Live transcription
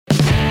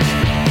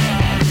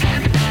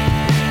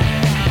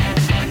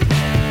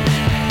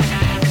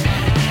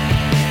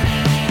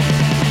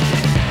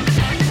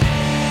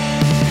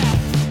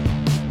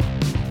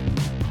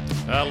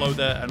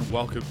there, and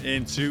welcome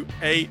into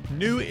a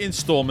new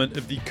installment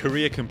of the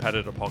Career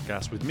Competitor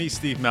Podcast with me,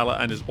 Steve Meller,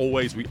 and as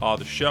always, we are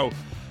the show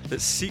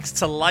that seeks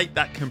to light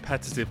that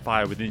competitive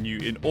fire within you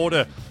in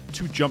order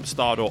to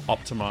jumpstart or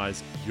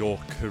optimize your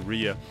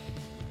career.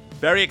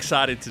 Very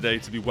excited today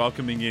to be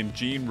welcoming in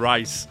Gene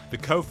Rice, the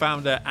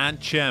co-founder and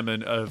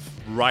chairman of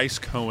Rice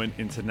Cohen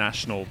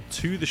International,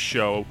 to the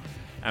show.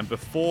 And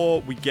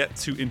before we get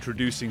to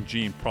introducing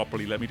Gene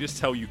properly, let me just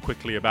tell you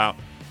quickly about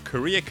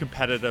Career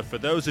Competitor. For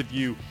those of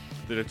you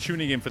that are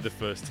tuning in for the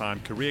first time,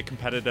 Career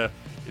Competitor,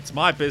 it's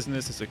my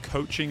business. It's a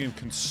coaching and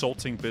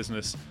consulting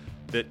business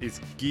that is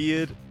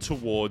geared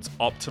towards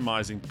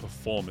optimizing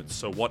performance.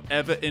 So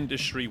whatever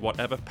industry,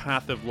 whatever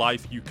path of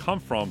life you come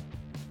from,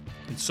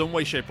 in some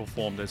way, shape, or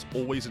form, there's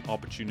always an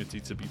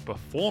opportunity to be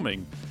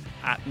performing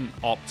at an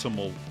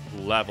optimal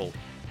level.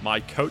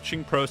 My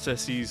coaching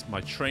processes,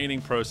 my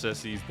training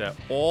processes, they're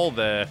all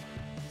there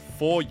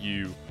for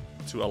you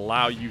to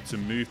allow you to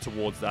move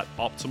towards that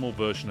optimal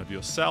version of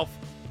yourself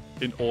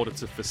in order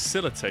to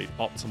facilitate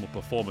optimal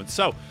performance.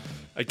 So,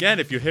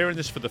 again, if you're hearing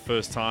this for the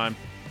first time,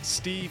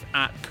 Steve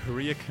at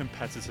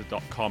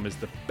careercompetitor.com is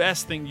the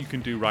best thing you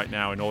can do right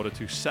now in order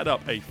to set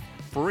up a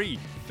free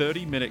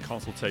 30-minute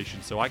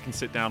consultation so I can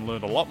sit down and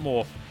learn a lot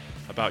more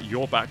about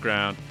your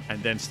background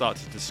and then start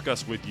to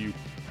discuss with you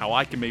how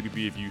I can maybe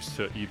be of use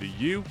to either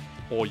you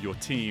or your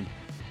team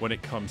when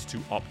it comes to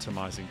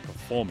optimizing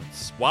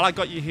performance. While I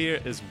got you here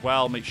as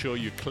well, make sure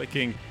you're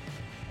clicking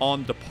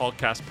on the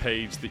podcast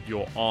page that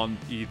you're on,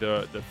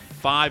 either the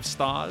 5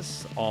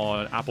 stars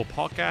on Apple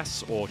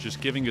Podcasts or just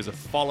giving us a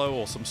follow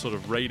or some sort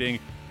of rating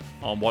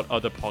on what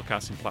other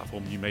podcasting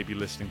platform you may be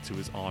listening to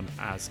us on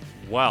as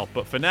well.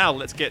 But for now,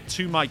 let's get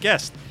to my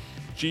guest,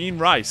 Gene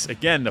Rice,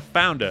 again, the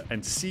founder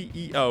and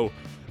CEO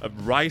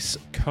of Rice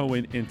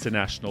Cohen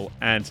International.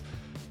 And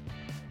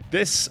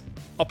this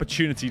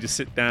opportunity to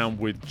sit down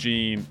with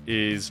Gene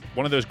is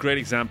one of those great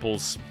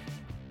examples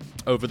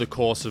over the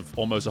course of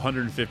almost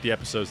 150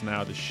 episodes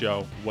now of the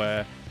show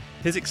where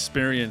his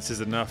experience is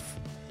enough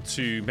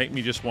to make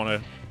me just want to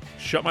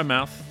shut my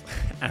mouth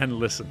and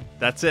listen.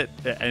 That's it.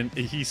 And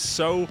he's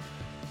so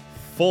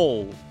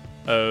full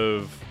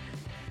of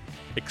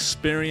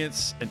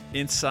experience and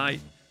insight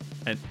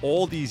and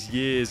all these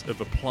years of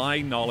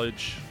applying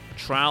knowledge,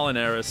 trial and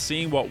error,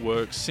 seeing what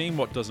works, seeing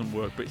what doesn't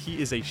work. But he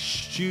is a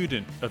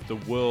student of the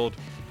world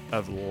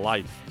of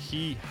life.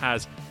 He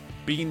has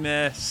been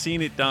there,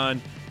 seen it done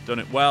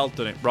it well,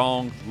 done it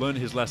wrong, learned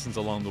his lessons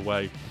along the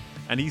way.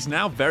 And he's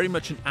now very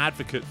much an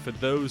advocate for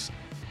those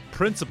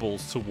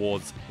principles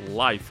towards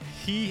life.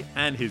 He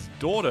and his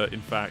daughter,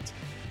 in fact,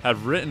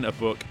 have written a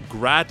book,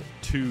 Grad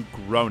to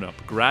Grown Up.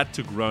 Grad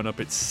to Grown Up.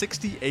 It's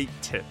 68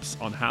 tips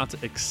on how to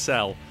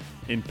excel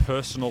in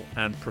personal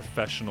and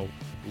professional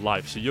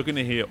life. So you're going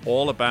to hear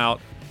all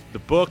about the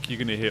book. You're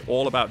going to hear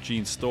all about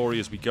Gene's story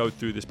as we go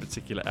through this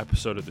particular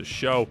episode of the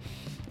show.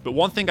 But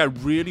one thing I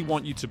really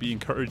want you to be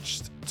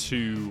encouraged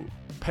to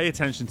pay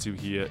attention to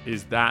here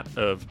is that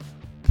of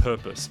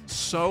purpose.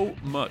 So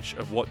much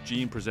of what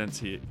Gene presents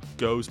here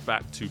goes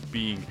back to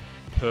being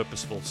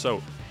purposeful.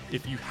 So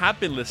if you have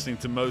been listening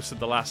to most of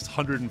the last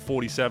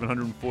 147,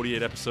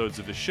 148 episodes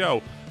of the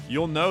show,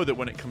 you'll know that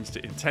when it comes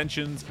to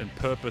intentions and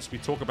purpose, we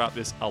talk about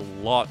this a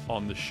lot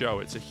on the show.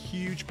 It's a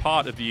huge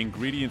part of the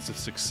ingredients of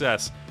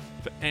success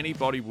for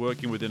anybody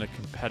working within a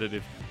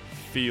competitive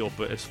field.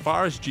 But as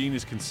far as Gene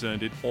is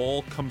concerned, it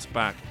all comes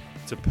back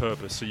to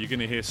purpose. So you're going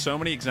to hear so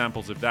many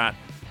examples of that.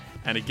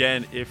 And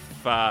again,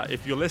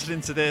 if you're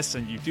listening to this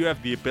and you do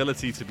have the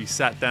ability to be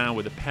sat down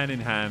with a pen in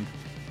hand,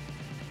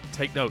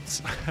 take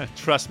notes.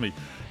 Trust me,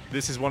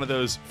 this is one of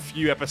those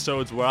few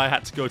episodes where I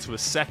had to go to a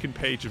second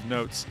page of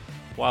notes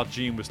while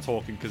Gene was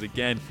talking, because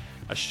again,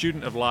 a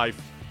student of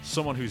life,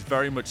 someone who's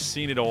very much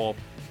seen it all,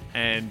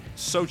 and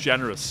so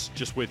generous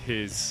just with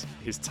his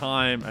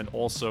time and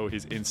also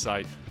his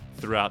insight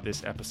throughout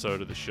this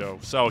episode of the show.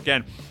 So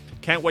again,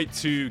 can't wait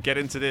to get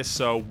into this,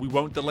 so we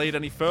won't delay it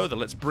any further.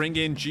 Let's bring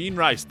in Gene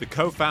Rice, the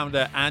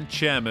co-founder and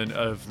chairman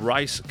of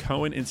Rice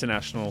Cohen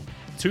International,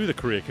 to the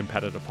Career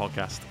Competitor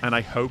Podcast, and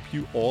I hope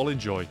you all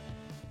enjoy.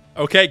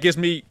 Okay, it gives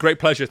me great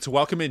pleasure to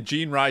welcome in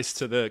Gene Rice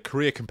to the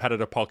Career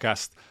Competitor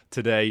Podcast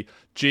today.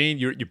 Gene,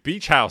 you're at your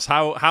beach house.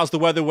 How's the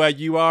weather where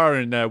you are,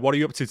 and what are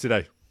you up to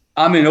today?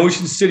 I'm in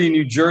Ocean City,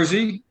 New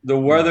Jersey. The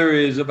weather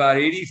is about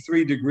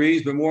 83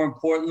 degrees, but more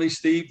importantly,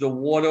 Steve, the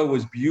water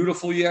was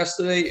beautiful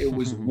yesterday. It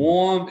was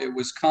warm. It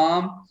was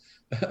calm.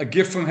 A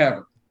gift from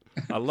heaven.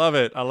 I love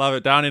it. I love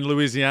it. Down in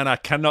Louisiana, I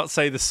cannot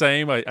say the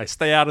same. I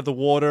stay out of the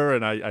water,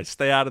 and I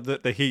stay out of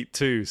the heat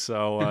too.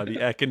 So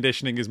the air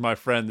conditioning is my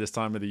friend this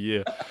time of the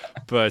year.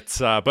 But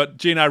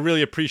Gene, I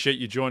really appreciate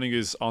you joining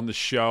us on the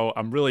show.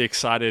 I'm really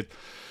excited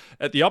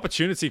at the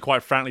opportunity,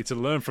 quite frankly, to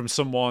learn from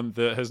someone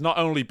that has not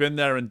only been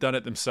there and done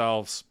it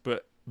themselves,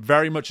 but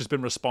very much has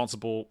been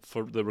responsible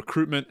for the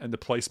recruitment and the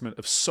placement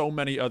of so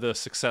many other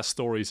success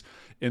stories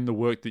in the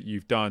work that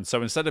you've done.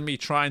 So instead of me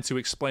trying to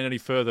explain any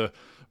further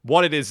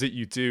what it is that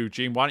you do,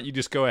 Gene, why don't you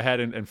just go ahead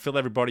and fill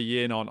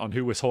everybody in on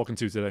who we're talking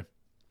to today?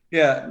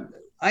 Yeah,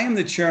 I am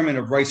the chairman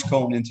of Rice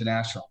Cohen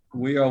International.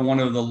 We are one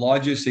of the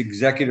largest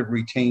executive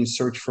retained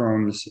search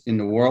firms in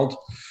the world.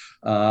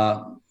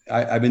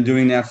 I've been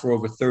doing that for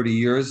over 30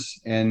 years.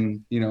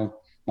 And,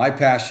 my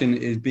passion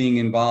is being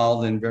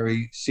involved in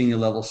very senior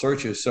level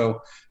searches.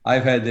 So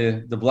I've had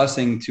the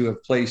blessing to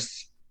have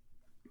placed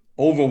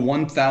over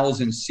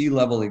 1,000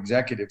 C-level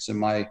executives in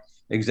my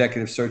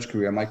executive search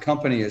career. My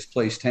company has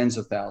placed tens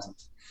of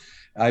thousands.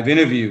 I've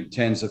interviewed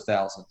tens of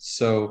thousands.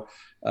 So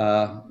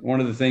one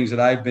of the things that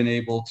I've been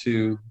able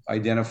to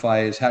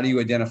identify is how do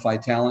you identify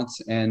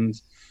talents? And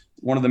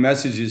one of the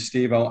messages,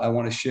 Steve, I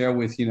want to share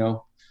with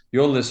your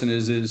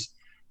listeners is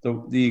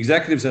the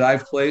executives that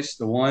I've placed,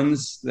 the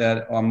ones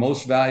that are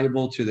most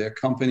valuable to their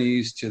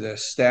companies, to their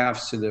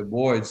staffs, to their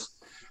boards,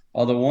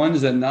 are the ones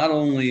that not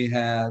only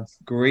have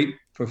great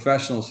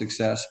professional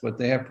success, but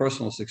they have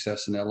personal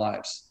success in their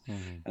lives.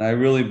 Mm-hmm. And I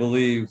really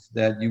believe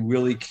that you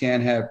really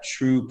can't have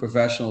true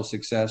professional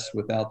success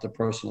without the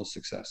personal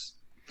success.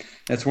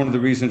 That's one of the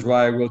reasons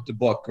why I wrote the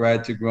book,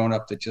 Grad to Grown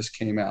Up, that just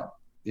came out,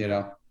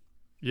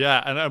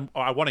 Yeah, and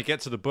I want to get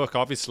to the book,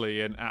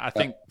 obviously. And I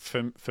think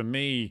for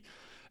me,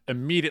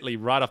 immediately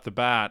right off the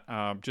bat,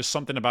 just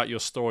something about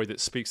your story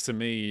that speaks to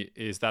me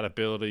is that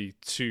ability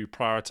to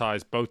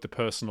prioritize both the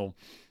personal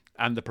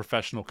and the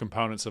professional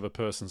components of a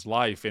person's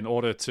life in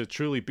order to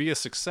truly be a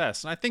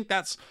success. And I think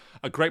that's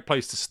a great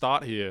place to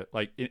start here,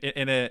 like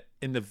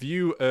in the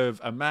view of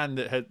a man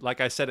that had,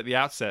 like I said at the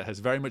outset, has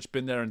very much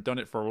been there and done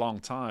it for a long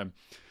time.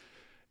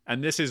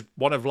 And this is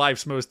one of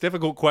life's most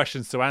difficult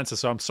questions to answer,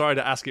 so I'm sorry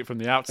to ask it from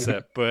the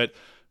outset, but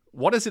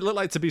what does it look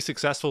like to be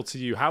successful to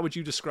you? How would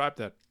you describe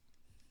that?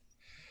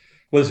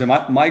 Well, listen,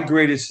 my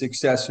greatest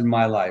success in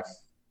my life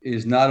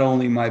is not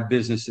only my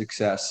business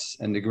success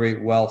and the great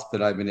wealth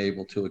that I've been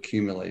able to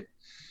accumulate,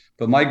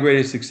 but my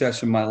greatest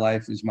success in my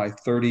life is my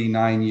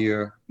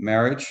 39-year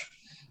marriage,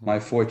 my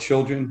 4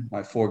 children,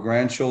 my 4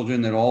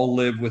 grandchildren that all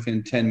live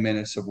within 10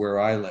 minutes of where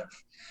I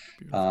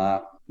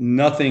live.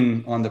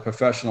 Nothing on the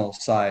professional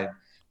side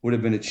would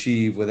have been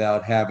achieved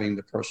without having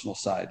the personal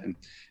side. And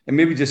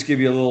maybe just give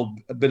you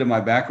a bit of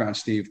my background,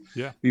 Steve.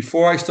 Yeah.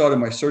 Before I started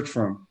my search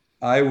firm,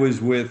 I was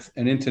with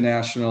a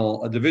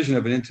division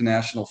of an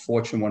international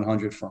Fortune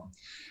 100 firm.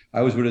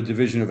 I was with a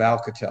division of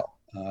Alcatel.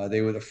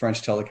 They were the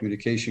French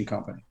telecommunication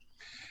company.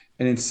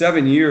 And in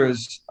 7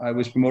 years, I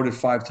was promoted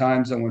 5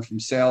 times. I went from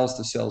sales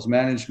to sales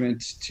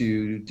management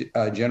to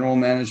general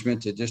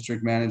management to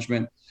district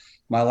management.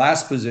 My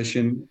last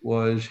position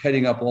was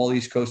heading up all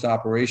East Coast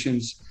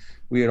operations.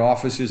 We had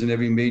offices in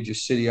every major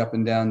city up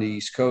and down the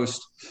East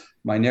Coast.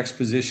 My next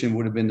position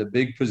would have been the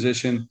big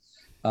position.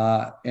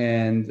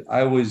 And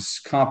I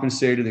was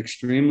compensated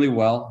extremely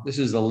well. This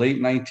is the late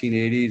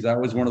 1980s. I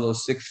was one of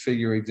those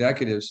 6-figure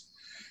executives.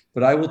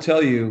 But I will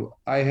tell you,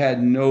 I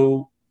had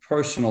no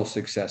personal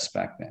success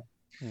back then.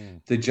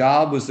 The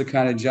job was the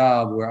kind of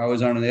job where I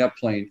was on an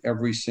airplane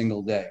every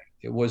single day.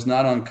 It was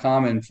not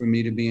uncommon for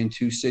me to be in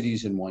 2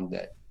 cities in one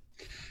day.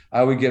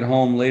 I would get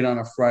home late on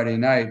a Friday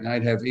night and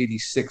I'd have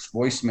 86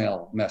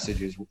 voicemail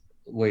messages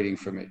waiting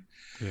for me.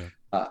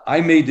 Yeah.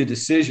 I made the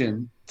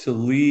decision to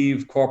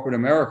leave corporate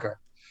America,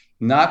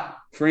 not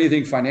for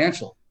anything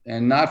financial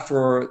and not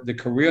for the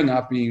career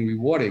not being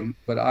rewarding,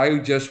 but I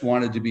just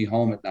wanted to be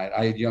home at night.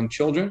 I had young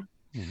children.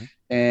 Mm-hmm.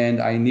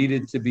 And I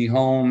needed to be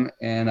home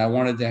and I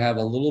wanted to have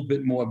a little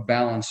bit more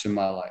balance in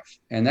my life.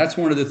 And that's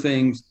one of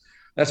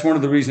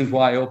the reasons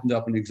why I opened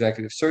up an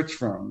executive search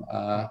firm.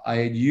 I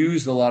had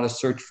used a lot of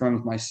search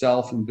firms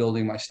myself in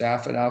building my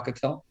staff at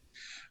Alcatel.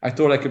 I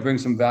thought I could bring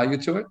some value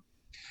to it.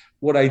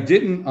 What I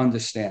didn't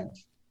understand,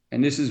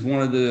 and this is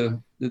one of the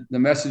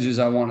messages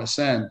I want to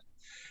send,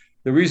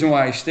 the reason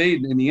why I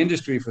stayed in the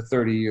industry for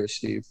 30 years,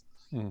 Steve,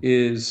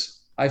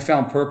 is I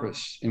found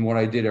purpose in what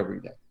I did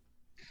every day.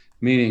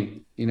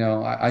 Meaning,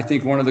 I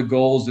think one of the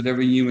goals that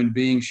every human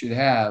being should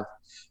have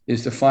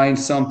is to find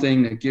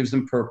something that gives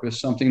them purpose,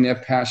 something they're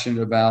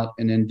passionate about,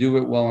 and then do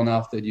it well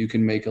enough that you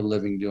can make a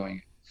living doing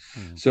it.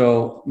 Mm-hmm.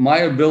 So my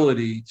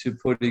ability to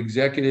put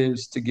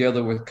executives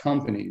together with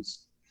companies,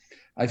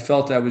 I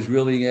felt I was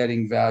really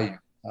adding value.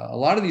 A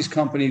lot of these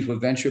companies were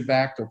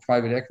venture-backed or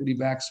private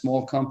equity-backed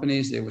small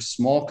companies. They were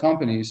small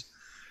companies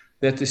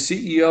that the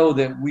CEO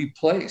that we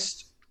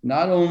placed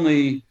not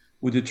only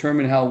would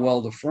determine how well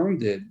the firm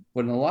did,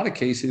 but in a lot of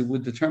cases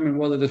would determine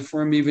whether the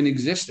firm even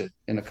existed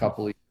in a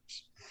couple of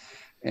years.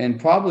 And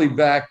probably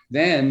back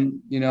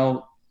then,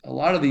 a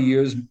lot of the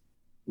years,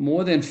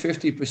 more than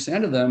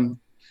 50% of them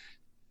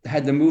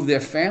had to move their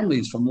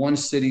families from one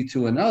city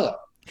to another.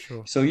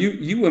 Sure. So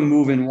you were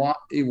moving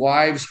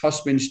wives,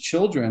 husbands,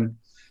 children.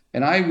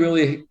 And I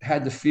really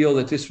had to feel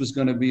that this was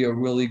going to be a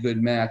really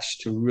good match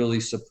to really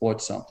support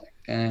something.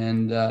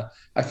 And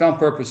I found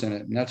purpose in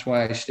it. And that's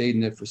why I stayed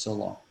in it for so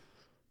long.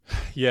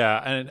 Yeah,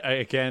 and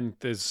again,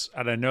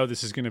 I know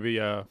this is going to be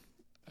a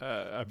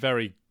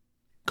very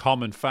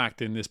common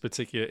fact in this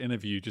particular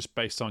interview, just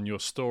based on your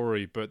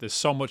story. But there's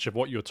so much of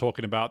what you're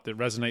talking about that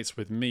resonates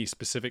with me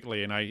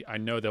specifically, and I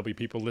know there'll be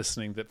people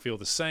listening that feel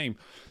the same.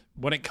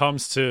 When it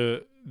comes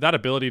to that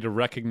ability to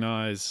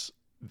recognize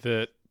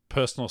that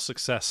personal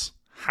success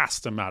has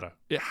to matter.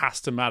 It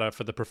has to matter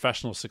for the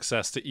professional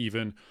success to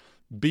even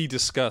be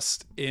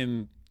discussed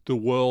in the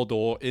world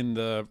or in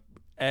the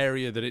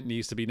area that it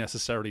needs to be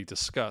necessarily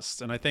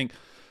discussed. And I think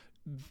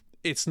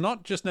it's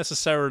not just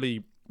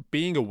necessarily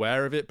being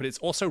aware of it, but it's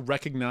also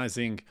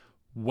recognizing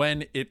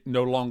when it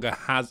no longer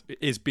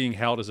is being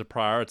held as a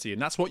priority. And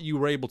that's what you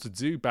were able to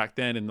do back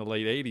then in the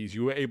late 80s.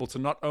 You were able to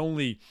not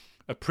only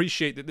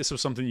appreciate that this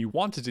was something you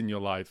wanted in your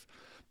life,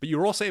 but you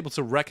were also able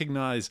to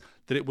recognize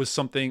that it was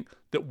something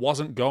that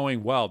wasn't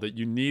going well, that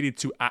you needed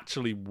to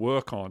actually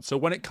work on. So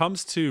when it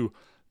comes to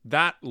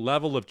that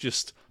level of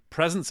just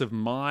presence of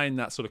mind,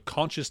 that sort of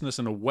consciousness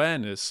and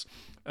awareness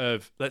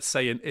of, let's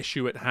say, an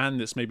issue at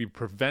hand that's maybe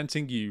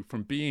preventing you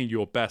from being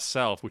your best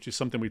self, which is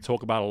something we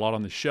talk about a lot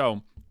on the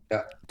show.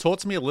 Yeah. Talk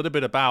to me a little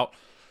bit about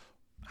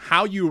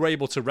how you were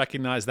able to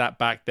recognize that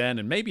back then,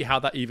 and maybe how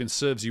that even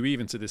serves you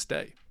even to this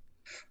day.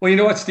 Well, you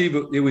know what, Steve?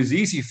 It was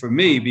easy for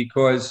me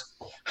because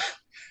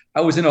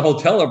I was in a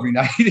hotel every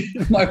night.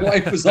 My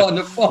wife was on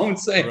the phone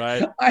saying,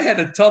 right, I had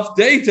a tough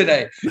day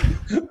today.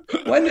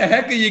 When the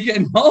heck are you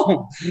getting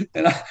home?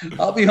 And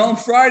I'll be home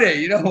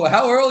Friday. You know,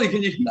 how early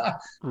can you not?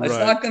 Right. It's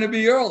not going to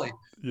be early.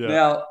 Yeah.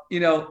 Now,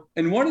 you know,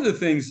 and one of the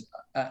things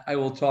I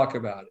will talk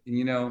about,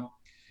 you know,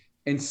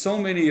 and so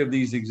many of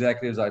these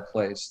executives I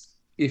placed,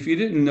 if you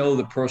didn't know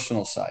the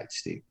personal side,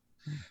 Steve,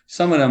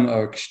 some of them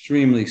are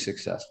extremely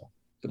successful.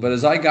 But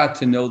as I got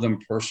to know them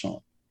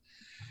personally,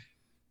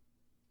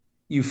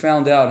 you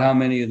found out how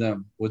many of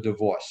them were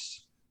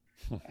divorced,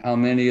 how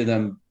many of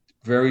them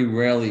very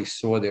rarely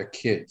saw their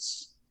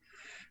kids.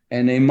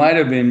 And they might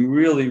have been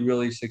really,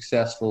 really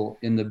successful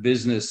in the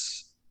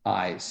business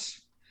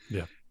eyes.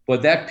 Yeah.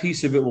 But that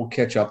piece of it will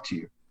catch up to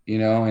you. You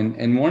know,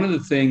 and one of the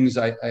things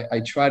I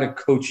try to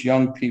coach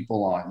young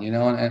people on, you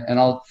know,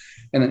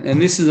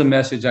 and this is a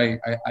message I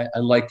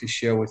like to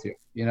share with you.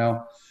 You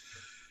know,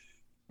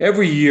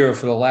 every year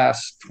for the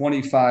last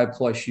 25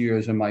 plus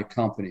years in my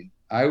company,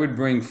 I would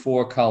bring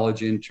 4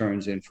 college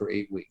interns in for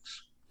 8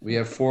 weeks. We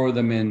have 4 of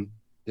them in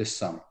this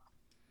summer,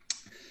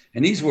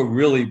 and these were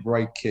really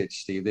bright kids,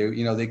 Steve.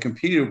 They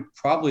competed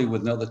probably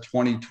with another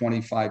 20,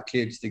 25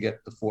 kids to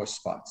get the 4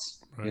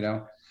 spots. Right. You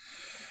know.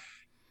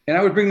 And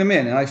I would bring them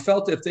in. And I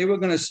felt if they were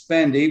going to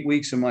spend 8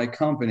 weeks in my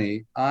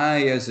company,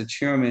 I, as a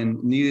chairman,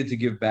 needed to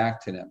give back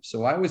to them.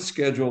 So I would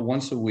schedule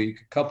once a week,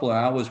 a couple of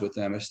hours with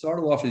them. It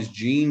started off as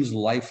Gene's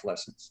life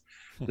lessons,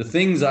 the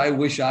things I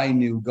wish I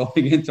knew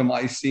going into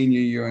my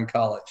senior year in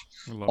college,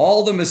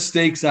 all the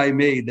mistakes I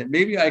made that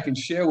maybe I can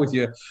share with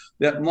you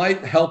that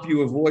might help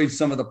you avoid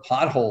some of the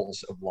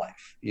potholes of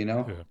life, you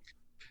know? Yeah.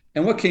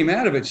 And what came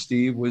out of it,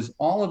 Steve, was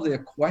all of their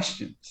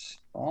questions.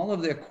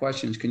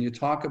 Can you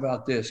talk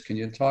about this? Can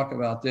you talk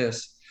about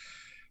this?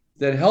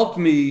 That helped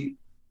me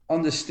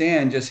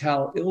understand just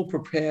how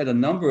ill-prepared a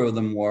number of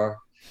them were,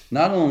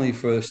 not only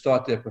for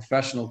start their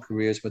professional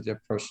careers, but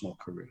their personal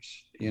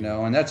careers, you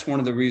know? And that's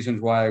one of the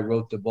reasons why I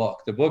wrote the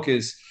book. The book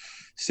is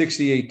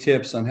 68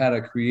 tips on how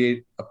to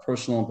create a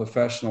personal and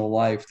professional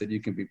life that you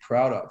can be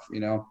proud of,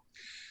 you know?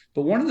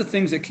 But one of the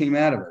things that came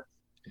out of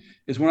it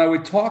is when I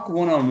would talk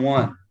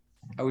one-on-one,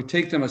 I would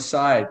take them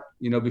aside,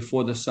 you know,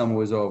 before the summer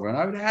was over. And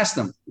I would ask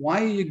them,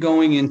 why are you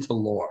going into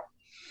law?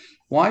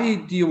 Why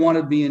do you want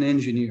to be an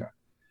engineer?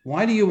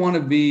 Why do you want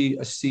to be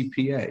a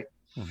CPA?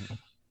 Mm-hmm.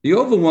 The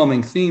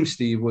overwhelming theme,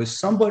 Steve, was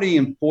somebody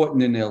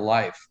important in their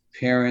life,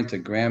 parent, a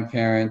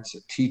grandparent, a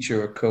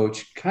teacher, a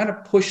coach, kind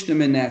of pushed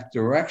them in that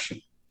direction,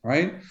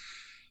 right?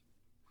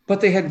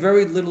 But they had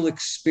very little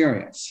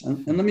experience.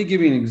 And let me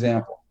give you an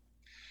example.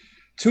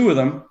 2 of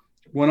them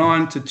went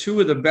on to 2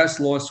 of the best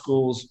law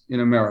schools in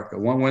America.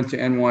 One went to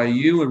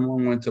NYU and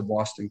one went to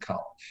Boston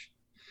College.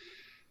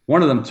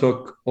 One of them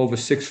took over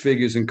 6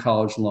 figures in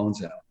college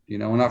loans out. You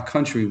know, in our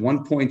country,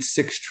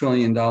 $1.6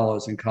 trillion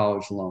in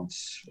college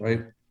loans,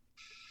 right?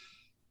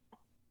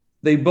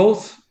 They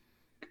both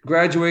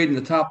graduated in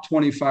the top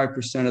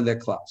 25% of their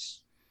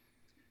class.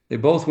 They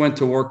both went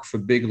to work for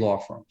big law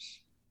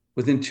firms.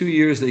 Within 2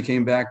 years, they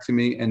came back to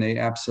me and they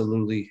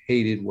absolutely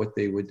hated what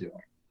they were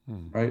doing,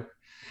 right?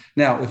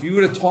 Now, if you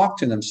were to talk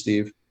to them,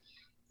 Steve,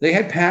 they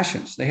had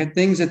passions. They had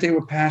things that they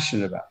were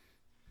passionate about,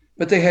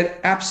 but they had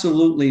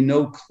absolutely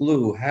no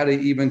clue how to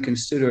even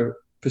consider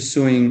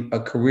pursuing a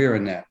career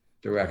in that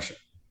direction.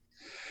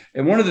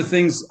 And one of the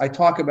things I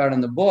talk about in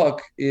the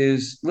book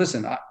is,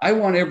 listen, I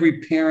want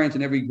every parent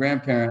and every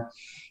grandparent.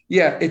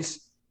 Yeah,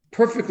 it's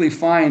perfectly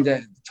fine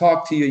to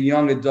talk to your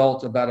young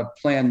adult about a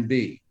plan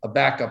B, a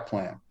backup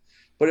plan.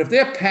 But if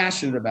they're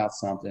passionate about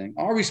something,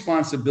 our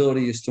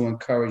responsibility is to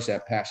encourage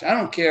that passion. I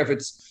don't care if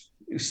it's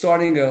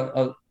starting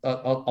a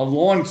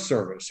lawn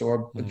service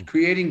or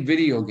creating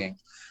video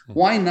games.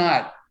 Why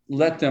not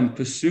let them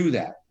pursue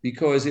that?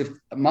 Because if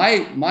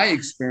my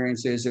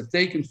experience is if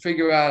they can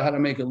figure out how to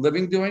make a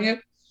living doing it,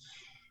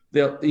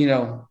 they'll, you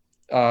know,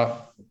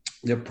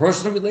 their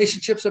personal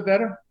relationships are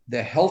better.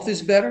 Their health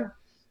is better.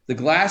 The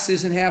glass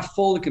isn't half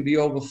full. It can be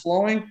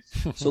overflowing.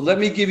 So let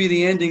me give you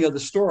the ending of the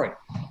story.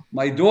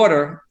 My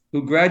daughter,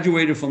 who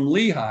graduated from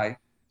Lehigh,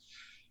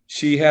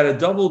 she had a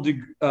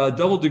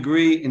double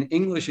degree in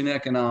English and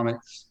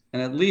economics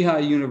And at Lehigh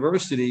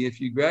University,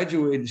 if you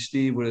graduated,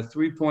 Steve, with a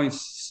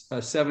 3.75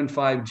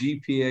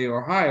 GPA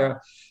or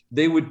higher,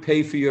 they would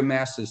pay for your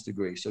master's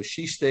degree. So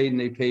she stayed and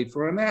they paid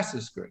for a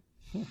master's degree.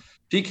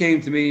 She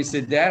came to me and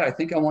said, Dad, I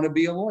think I want to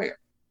be a lawyer,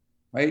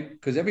 right?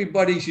 Because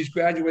everybody she's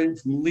graduating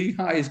from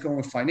Lehigh is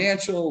going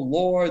financial,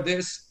 law,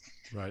 this.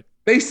 Right.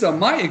 Based on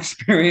my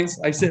experience,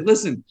 I said,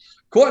 listen,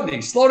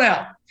 Courtney, slow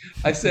down.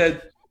 I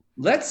said,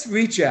 let's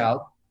reach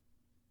out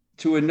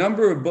to a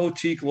number of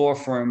boutique law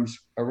firms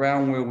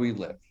around where we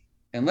live.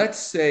 And let's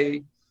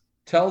say,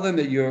 tell them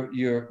that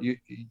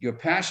you're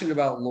passionate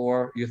about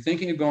law, you're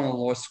thinking of going to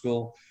law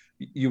school,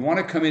 you want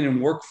to come in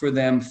and work for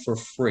them for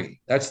free.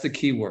 That's the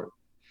key word.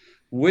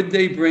 Would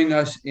they bring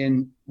us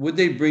in? Would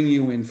they bring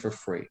you in for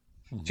free?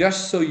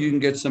 Just so you can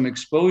get some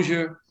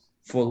exposure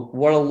for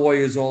what a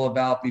lawyer is all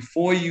about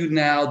before you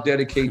now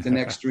dedicate the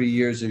next 3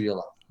 years of your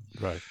life.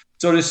 Right.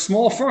 So this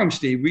small firm,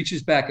 Steve,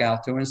 reaches back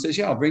out to her and says,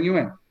 yeah, I'll bring you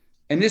in.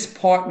 And this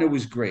partner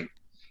was great.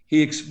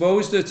 He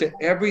exposed her to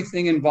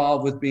everything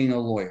involved with being a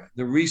lawyer,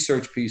 the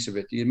research piece of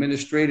it, the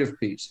administrative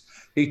piece.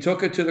 He took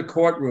her to the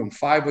courtroom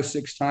 5 or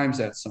 6 times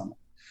that summer.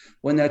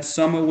 When that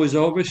summer was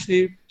over,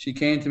 Steve, she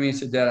came to me and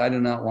said, Dad, I do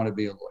not want to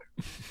be a lawyer.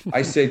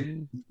 I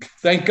said,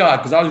 thank God,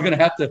 because I was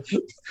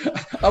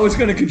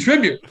going to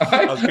contribute.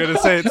 Right? I was going to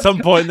say at some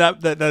point that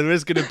there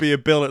is going to be a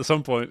bill at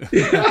some point.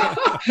 Yeah.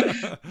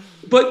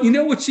 But you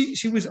know what?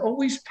 She was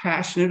always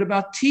passionate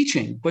about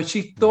teaching, but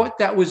she thought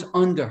that was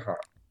under her.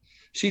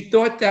 She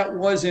thought that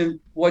wasn't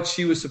what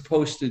she was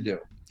supposed to do.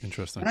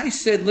 Interesting. And I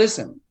said,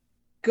 listen,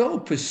 go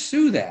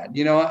pursue that.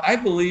 You know, I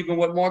believe in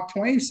what Mark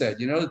Twain said.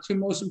 You know, the 2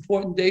 most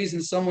important days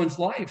in someone's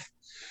life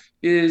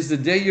is the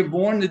day you're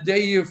born, the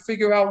day you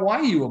figure out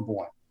why you were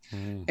born.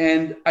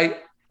 And I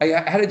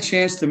had a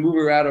chance to move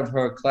her out of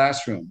her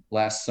classroom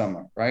last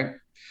summer, right?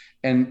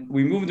 And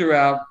we moved her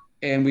out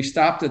and we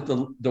stopped at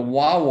the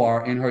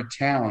Wawa in her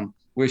town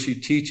where she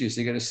teaches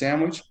to get a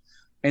sandwich.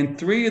 And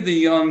 3 of the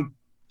young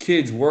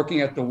kids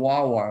working at the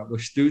Wawa were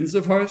students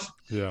of hers.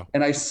 Yeah.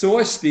 And I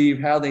saw, Steve,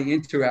 how they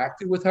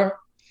interacted with her.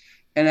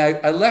 And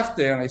I left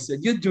there and I said,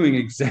 you're doing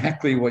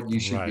exactly what you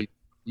should be.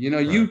 You know,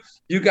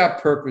 you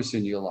got purpose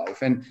in your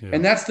life.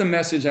 And that's the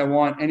message I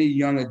want any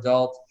young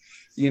adult,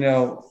 you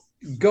know,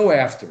 go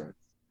after it.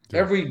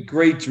 Yeah. Every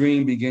great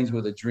dream begins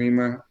with a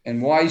dreamer.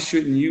 And why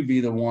shouldn't you be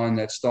the one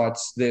that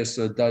starts this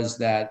or does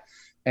that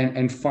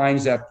and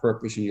finds that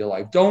purpose in your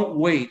life? Don't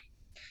wait.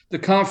 The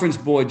Conference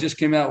Board just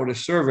came out with a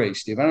survey,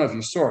 Steve. I don't know if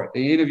you saw it.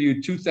 They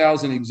interviewed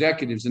 2,000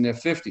 executives in their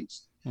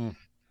 50s.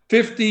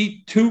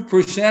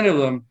 52% of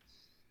them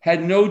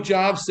had no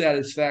job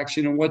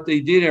satisfaction in what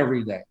they did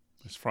every day.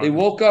 They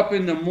woke up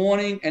in the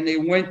morning and they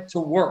went to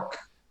work.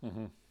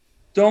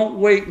 Don't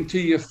wait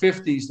until your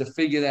 50s to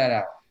figure that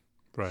out.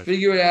 Right.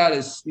 Figure it out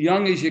as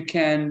young as you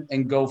can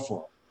and go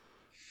for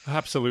it.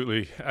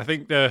 Absolutely. I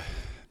think the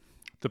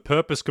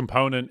purpose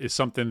component is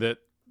something that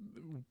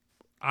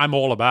I'm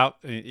all about.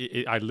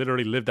 I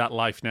literally live that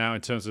life now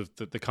in terms of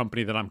the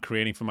company that I'm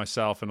creating for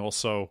myself. And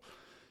also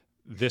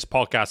this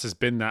podcast has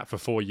been that for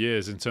 4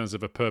 years in terms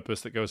of a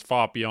purpose that goes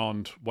far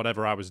beyond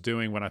whatever I was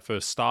doing when I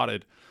first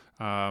started.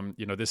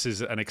 You know, this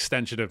is an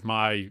extension of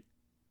my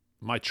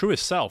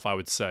truest self, I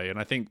would say. And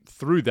I think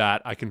through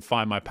that, I can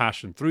find my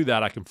passion. Through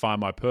that, I can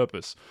find my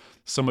purpose.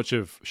 So much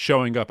of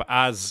showing up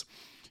as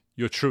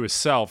your truest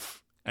self.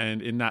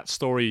 And in that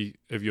story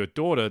of your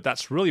daughter,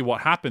 that's really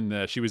what happened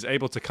there. She was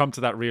able to come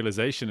to that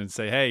realization and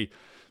say, hey,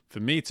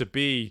 for me to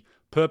be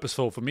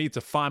purposeful, for me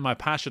to find my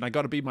passion, I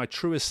got to be my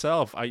truest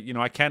self.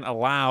 I can't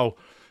allow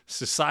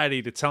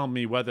society to tell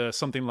me whether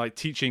something like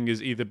teaching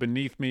is either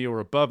beneath me or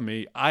above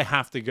me. I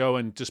have to go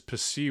and just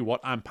pursue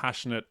what I'm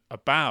passionate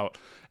about.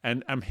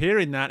 And I'm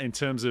hearing that in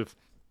terms of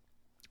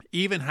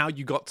even how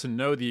you got to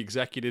know the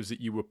executives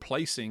that you were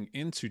placing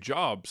into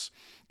jobs.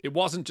 It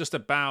wasn't just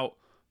about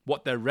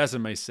what their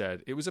resume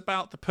said. It was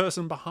about the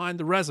person behind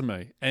the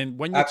resume. And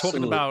when you're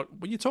talking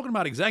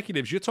about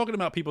executives, you're talking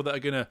about people that are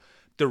going to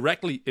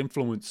directly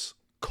influence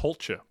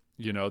culture.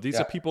 You know, these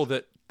are people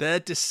that their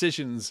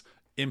decisions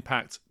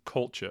impact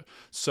culture.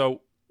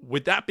 So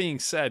with that being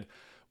said,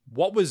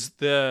 what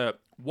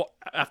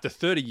after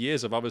 30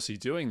 years of obviously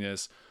doing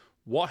this,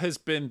 what has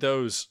been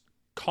those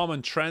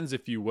common trends,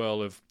 if you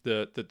will, of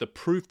the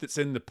proof that's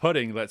in the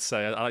pudding, let's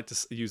say? I like to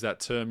use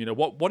that term. You know,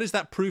 what is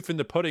that proof in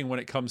the pudding when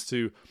it comes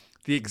to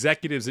the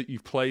executives that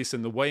you've placed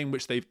and the way in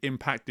which they've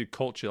impacted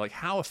culture? Like,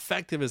 how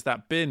effective has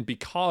that been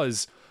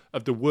because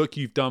of the work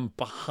you've done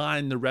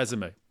behind the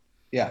resume?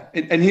 Yeah.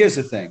 And here's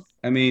the thing.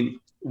 I mean,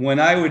 when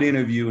I would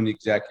interview an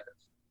executive,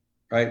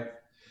 right?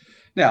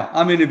 Now,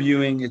 I'm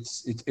interviewing,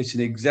 it's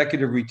an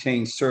executive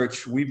retained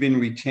search. We've been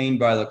retained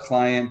by the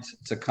client.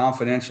 It's a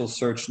confidential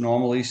search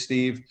normally,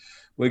 Steve.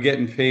 We're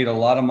getting paid a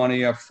lot of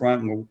money up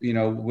front.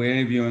 We're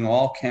interviewing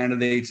all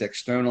candidates,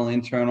 external,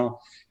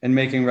 internal, and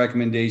making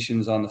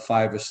recommendations on the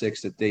 5 or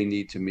 6 that they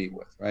need to meet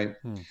with, right?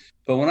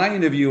 But when I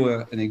interview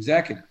an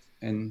executive,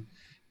 and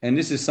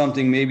this is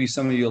something maybe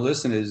some of your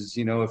listeners,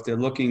 you know, if they're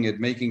looking at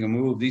making a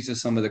move, these are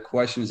some of the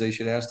questions they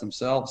should ask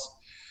themselves.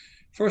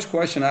 First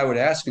question I would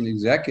ask an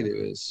executive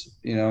is,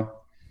 you know,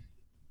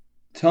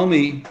 tell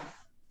me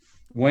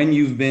when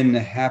you've been the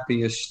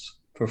happiest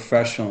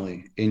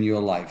professionally in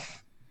your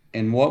life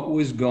and what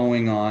was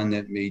going on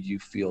that made you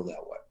feel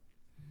that way.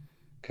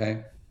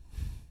 Okay.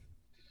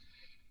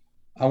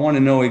 I want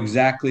to know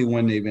exactly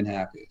when they've been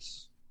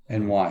happiest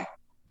and why.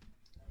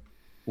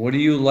 What do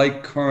you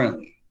like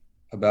currently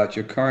about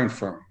your current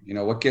firm?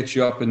 What gets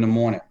you up in the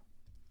morning?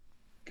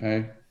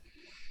 Okay.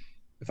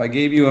 If I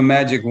gave you a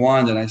magic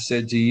wand and I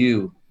said to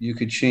you, you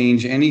could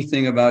change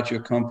anything about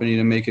your company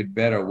to make it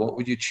better, what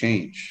would you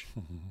change?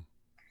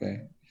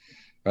 Okay.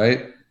 Right.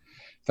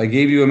 If I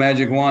gave you a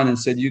magic wand and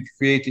said you could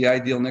create the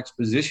ideal next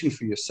position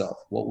for yourself,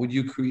 what would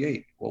you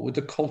create? What would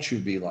the culture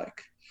be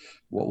like?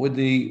 What would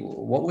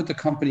the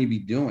company be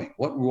doing?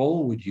 What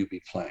role would you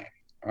be playing?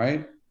 All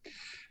right.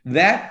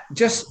 That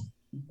just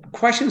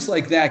questions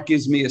like that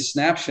gives me a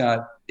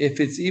snapshot if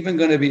it's even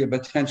going to be a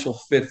potential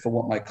fit for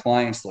what my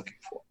client's looking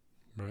for.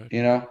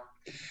 Right.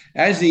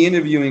 As the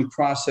interviewing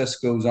process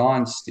goes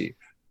on, Steve,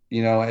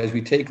 as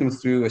we take them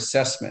through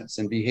assessments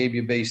and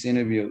behavior-based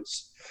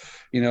interviews,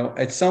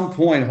 at some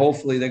point,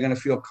 hopefully they're going to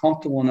feel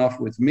comfortable enough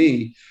with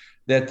me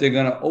that they're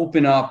going to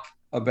open up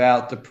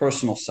about the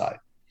personal side.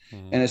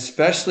 And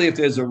especially if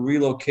there's a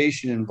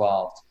relocation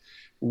involved,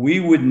 we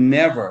would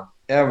never,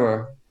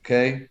 ever,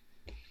 okay,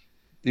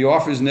 the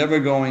offer is never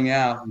going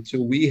out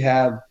until we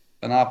have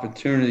an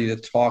opportunity to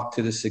talk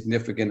to the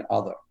significant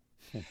other.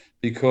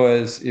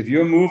 Because if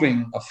you're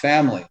moving a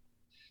family,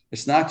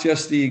 it's not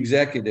just the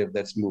executive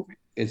that's moving,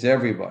 it's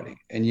everybody.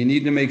 And you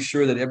need to make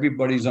sure that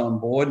everybody's on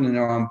board and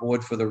they're on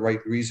board for the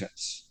right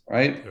reasons,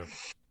 right? Yeah.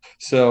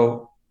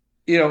 So,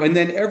 and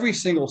then every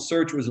single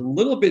search was a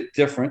little bit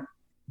different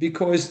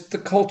because the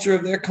culture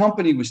of their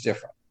company was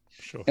different.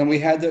 Sure. And we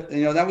had to,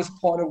 that was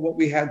part of what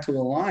we had to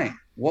align.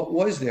 What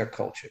was their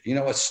culture?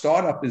 A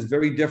startup is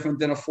very different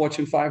than a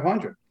Fortune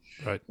 500.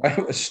 Right.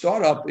 A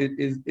startup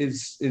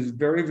is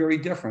very, very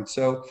different.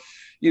 So,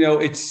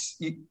 it's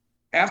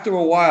after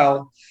a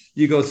while,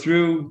 you go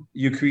through,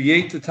 you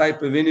create the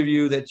type of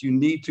interview that you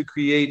need to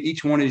create.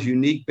 Each one is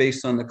unique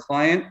based on the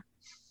client,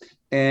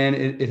 and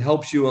it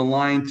helps you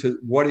align to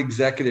what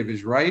executive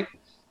is right.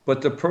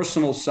 But the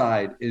personal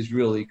side is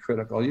really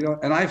critical.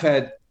 And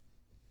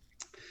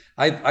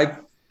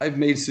I've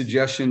made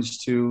suggestions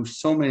to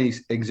so many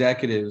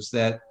executives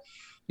that,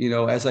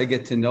 as I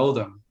get to know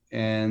them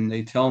and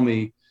they tell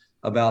me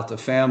about the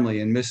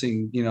family and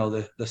missing,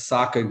 the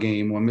soccer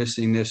game or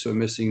missing this or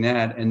missing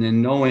that. And then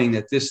knowing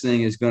that this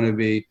thing is going to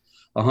be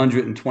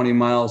 120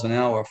 miles an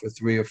hour for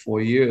 3 or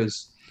 4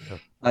 years.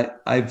 Yeah.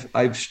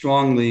 I've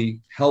strongly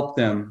helped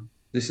them.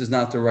 This is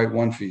not the right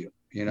one for you,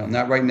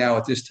 not right now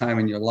at this time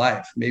in your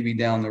life, maybe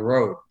down the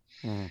road.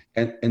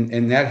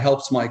 And that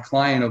helps my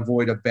client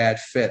avoid a bad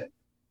fit,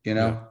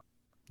 Yeah.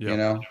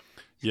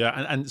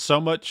 Yeah. And so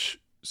much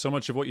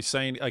of what you're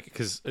saying, like,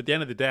 because at the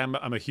end of the day,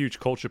 I'm a huge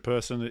culture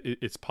person.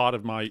 It's part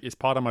of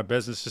my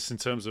business, just in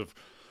terms of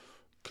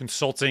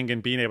consulting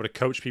and being able to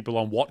coach people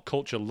on what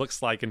culture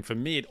looks like. And for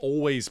me, it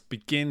always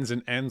begins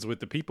and ends with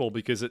the people,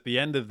 because at the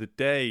end of the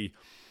day,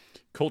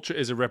 culture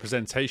is a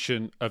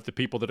representation of the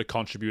people that are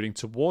contributing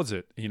towards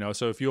it.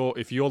 So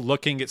if you're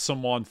looking at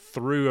someone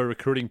through a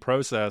recruiting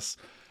process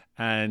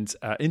and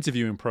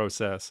interviewing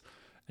process,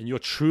 and you're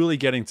truly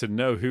getting to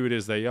know who it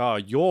is they are,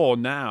 you're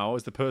now,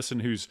 as the person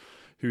who's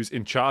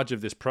in charge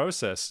of this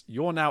process,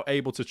 you're now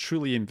able to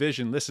truly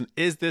envision, listen,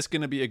 is this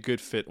going to be a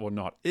good fit or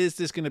not? Is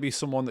this going to be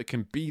someone that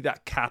can be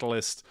that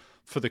catalyst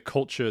for the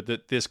culture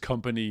that this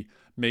company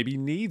maybe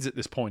needs at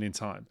this point in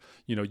time?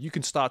 You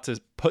can start to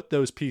put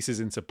those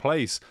pieces into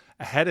place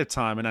ahead of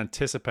time and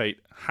anticipate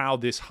how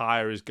this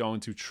hire is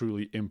going to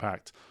truly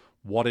impact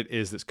what it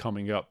is that's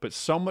coming up. But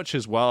so much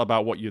as well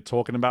about what you're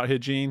talking about here,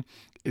 Gene,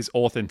 is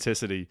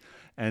authenticity.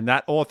 And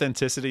that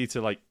authenticity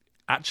to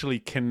actually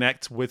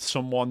connect with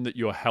someone that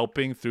you're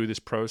helping through this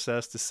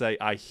process, to say,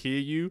 I hear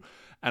you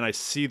and I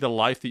see the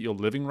life that you're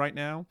living right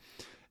now.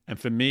 And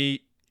for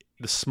me,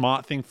 the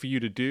smart thing for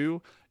you to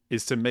do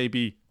is to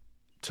maybe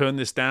turn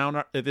this down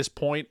at this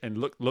point and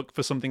look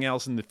for something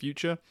else in the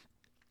future.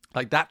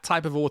 Like that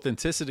type of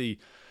authenticity,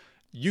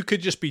 you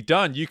could just be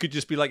done. You could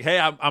just be like, hey,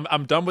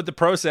 I'm done with the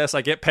process.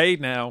 I get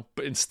paid now.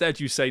 But instead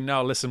you say,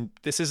 no, listen,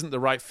 this isn't the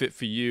right fit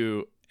for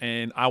you.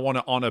 And I want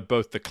to honor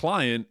both the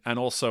client and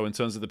also, in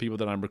terms of the people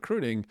that I'm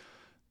recruiting,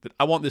 that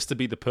I want this to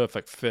be the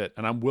perfect fit.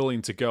 And I'm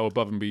willing to go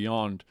above and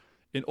beyond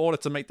in order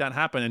to make that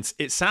happen. And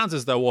it sounds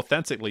as though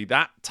authentically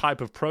that type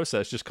of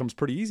process just comes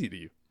pretty easy to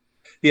you.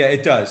 Yeah,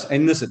 it does.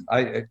 And listen,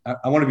 I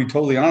want to be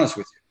totally honest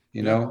with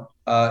you.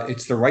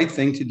 It's the right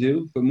thing to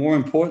do. But more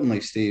importantly,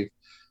 Steve,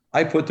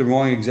 I put the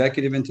wrong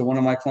executive into one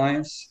of my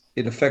clients,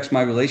 it affects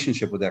my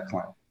relationship with that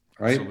client,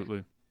 right?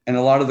 Absolutely. And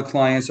a lot of the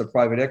clients are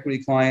private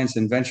equity clients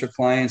and venture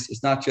clients.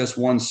 It's not just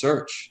one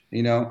search.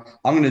 I'm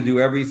going to do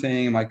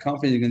everything. My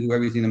company is going to do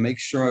everything to make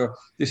sure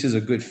this is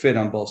a good fit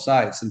on both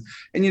sides.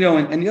 And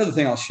the other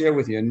thing I'll share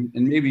with you, and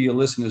maybe your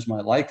listeners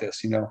might like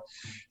this,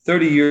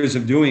 30 years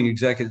of doing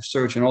executive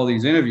search and all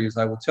these interviews,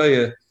 I will tell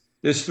you,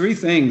 there's 3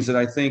 things that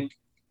I think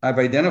I've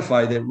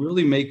identified that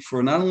really make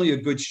for not only a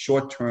good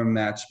short-term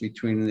match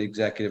between an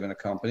executive and a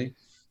company,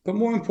 but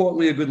more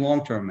importantly, a good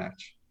long-term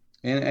match.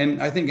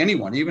 and I think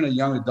anyone, even a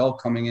young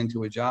adult coming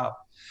into a job,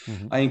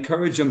 I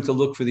encourage them to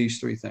look for these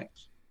three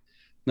things.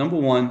 Number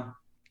one,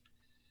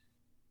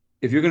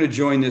 if you're going to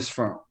join this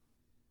firm,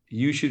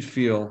 you should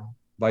feel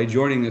by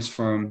joining this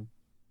firm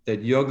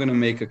that you're going to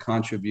make a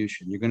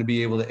contribution. You're going to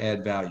be able to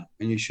add value,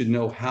 and you should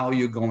know how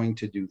you're going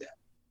to do that.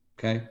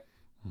 Okay.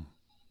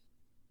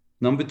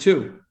 Number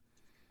two,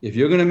 if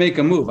you're going to make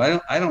a move, I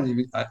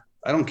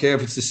don't care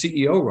if it's the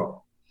CEO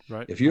role.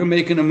 Right. If you're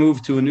making a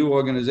move to a new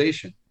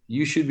organization,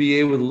 you should be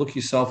able to look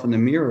yourself in the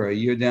mirror a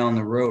year down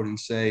the road and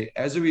say,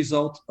 as a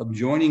result of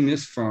joining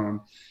this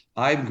firm,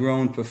 I've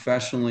grown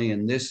professionally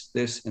in this,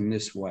 and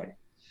this way.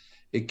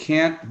 It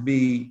can't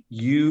be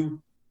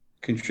you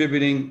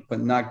contributing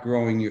but not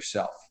growing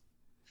yourself.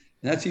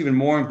 And that's even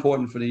more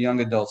important for the young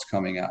adults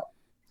coming out.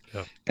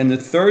 Yeah. And the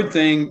third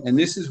thing, and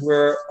this is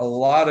where a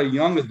lot of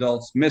young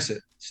adults miss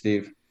it,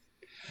 Steve.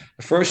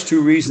 The first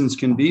two reasons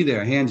can be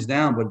there, hands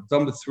down, but if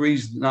number three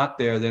is not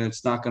there, then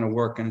it's not going to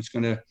work, and it's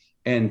going to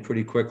end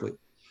pretty quickly.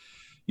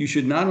 You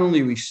should not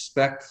only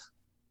respect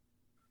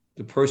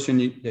the person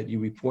that you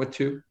report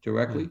to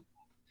directly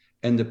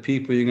and the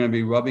people you're going to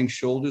be rubbing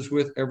shoulders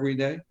with every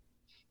day,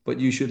 but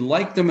you should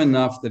like them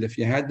enough that if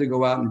you had to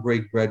go out and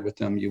break bread with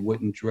them, you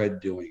wouldn't dread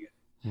doing it.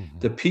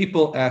 The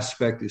people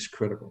aspect is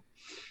critical.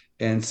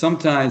 And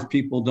sometimes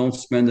people don't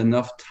spend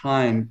enough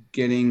time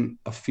getting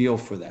a feel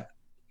for that,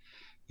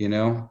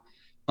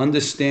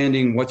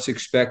 understanding what's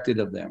expected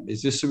of them.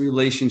 Is this a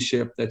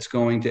relationship that's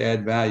going to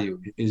add value?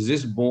 Is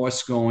this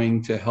boss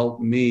going to help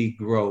me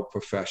grow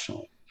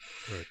professionally?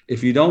 Right.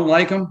 If you don't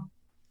like them,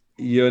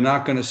 you're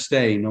not going to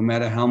stay, no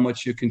matter how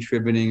much you're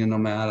contributing and no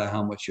matter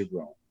how much you're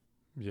growing.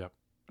 Yeah.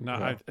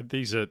 No,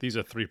 these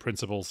are three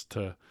principles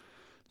to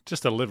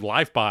live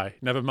life by.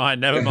 Never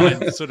mind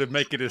sort of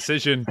make a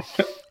decision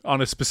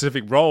on a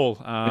specific role.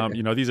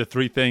 These are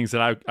three things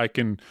that I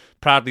can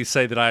proudly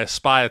say that I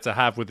aspire to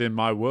have within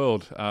my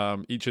world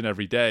each and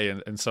every day.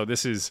 And so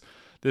this is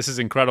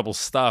incredible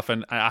stuff.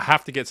 And I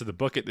have to get to the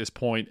book at this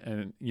point.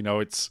 And,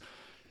 it's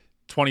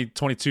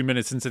 22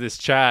 minutes into this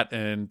chat,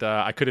 and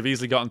I could have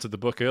easily gotten to the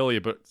book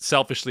earlier, but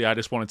selfishly, I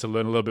just wanted to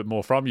learn a little bit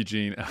more from you,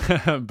 Gene.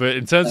 But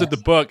in terms of the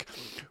book,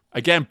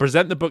 again,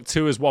 present the book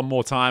to us one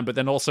more time, but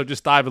then also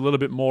just dive a little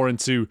bit more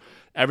into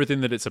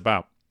everything that it's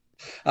about.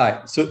 All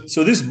right.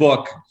 So this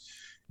book,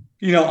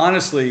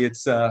 honestly,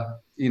 it's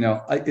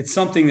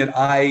something that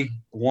I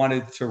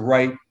wanted to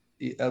write.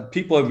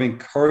 People have been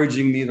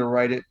encouraging me to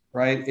write it,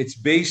 right? It's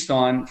based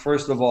on,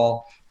 first of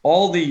all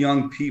the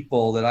young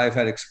people that I've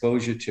had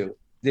exposure to.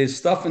 There's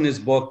stuff in this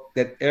book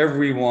that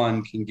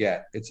everyone can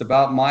get. It's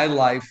about my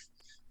life,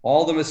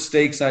 all the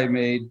mistakes I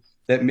made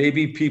that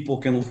maybe people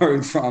can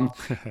learn from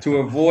to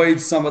avoid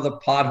some of the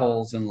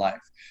potholes in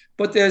life.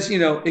 But there's,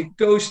 it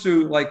goes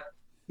through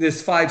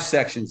there's 5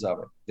 sections of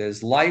it.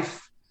 There's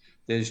life,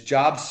 there's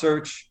job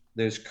search,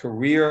 there's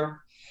career,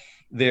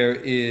 there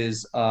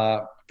is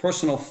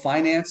personal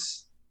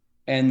finance,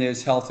 and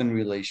there's health and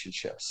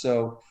relationships.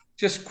 So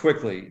just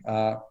quickly,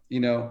 I'll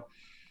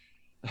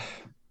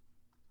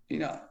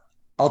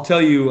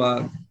tell you,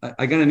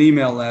 I got an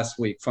email last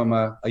week from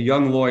a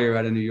young lawyer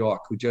out of New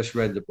York who just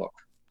read the book.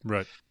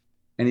 Right.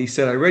 And he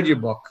said, I read your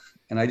book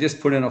and I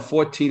just put in a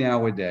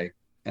 14-hour day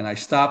and I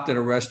stopped at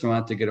a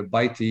restaurant to get a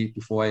bite to eat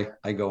before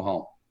I go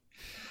home.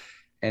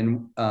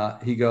 And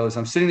he goes,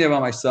 I'm sitting there by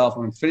myself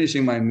and I'm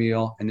finishing my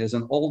meal and there's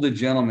an older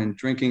gentleman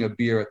drinking a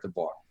beer at the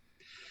bar.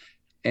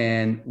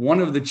 And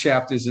one of the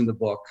chapters in the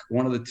book,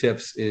 one of the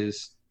tips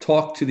is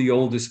talk to the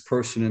oldest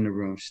person in the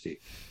room, Steve,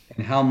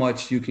 and how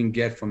much you can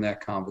get from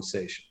that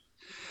conversation.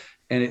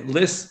 And it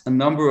lists a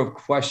number of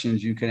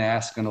questions you can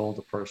ask an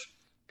older person.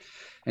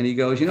 And he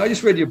goes, I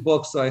just read your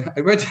book. So I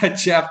read that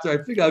chapter. I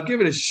figured I'll give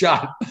it a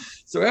shot.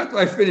 So after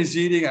I finished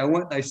eating, I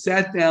went and I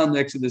sat down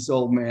next to this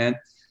old man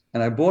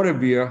and I bought a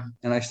beer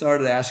and I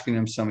started asking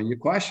him some of your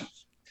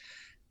questions.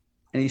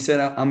 And he said,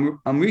 I'm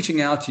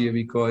reaching out to you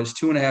because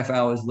 2.5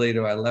 hours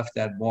later, I left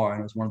that bar and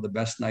it was one of the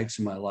best nights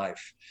of my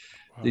life.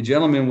 Wow. The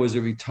gentleman was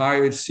a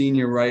retired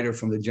senior writer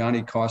from the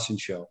Johnny Carson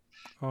show.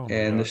 Oh,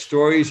 and gosh. The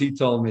stories he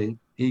told me,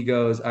 he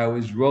goes, I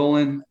was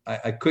rolling.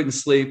 I couldn't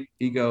sleep.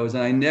 He goes,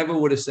 and I never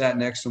would have sat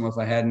next to him if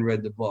I hadn't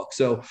read the book.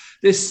 So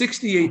there's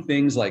 68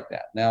 things like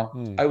that. Now,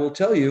 I will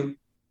tell you,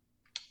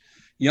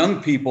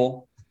 young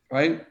people,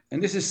 right?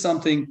 And this is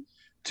something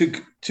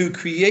to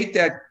create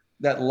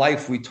that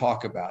life we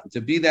talk about,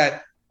 to be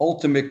that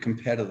ultimate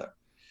competitor.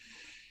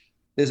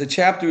 There's a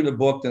chapter in the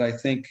book that I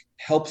think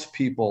helps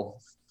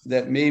people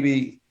that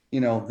maybe,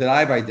 that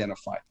I've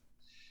identified.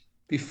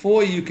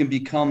 Before you can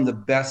become the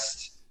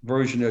best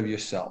version of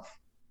yourself,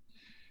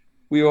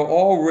 we are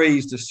all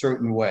raised a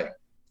certain way,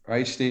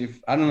 right,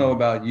 Steve? I don't know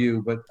about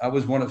you, but I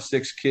was one of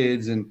 6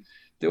 kids and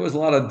there was a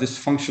lot of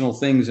dysfunctional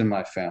things in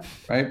my family,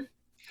 right?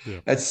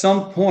 Yeah. At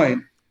some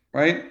point,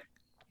 right,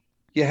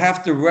 you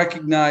have to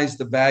recognize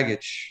the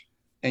baggage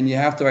and you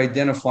have to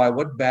identify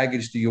what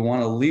baggage do you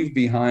want to leave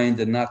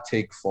behind and not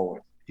take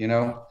forward,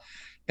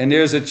 And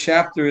there's a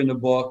chapter in the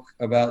book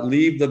about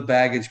leave the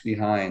baggage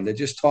behind that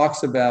just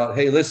talks about,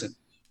 hey, listen,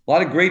 a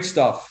lot of great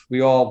stuff we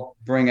all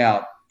bring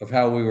out of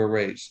how we were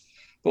raised.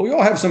 But we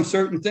all have some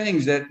certain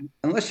things that,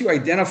 unless you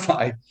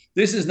identify,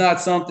 this is not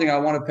something I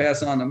want to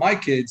pass on to my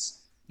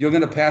kids, you're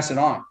going to pass it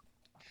on.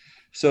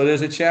 So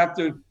there's a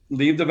chapter,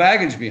 leave the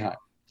baggage behind.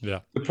 Yeah.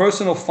 The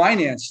personal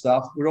finance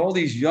stuff with all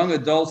these young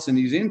adults and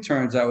these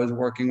interns I was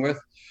working with,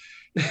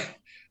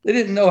 they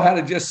didn't know how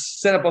to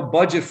just set up a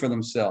budget for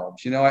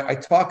themselves. I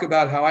talk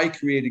about how I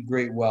created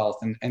great wealth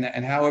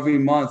and how every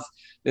month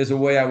there's a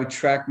way I would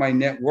track my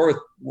net worth.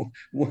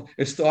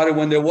 It started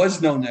when there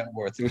was no net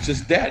worth. It was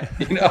just debt,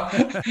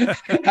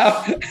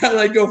 how did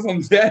I go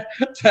from debt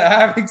to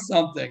having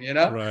something,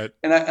 Right.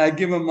 And I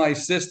give them my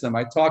system.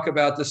 I talk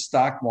about the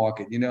stock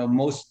market.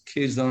 Most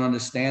kids don't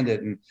understand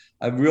it. And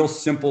a real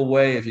simple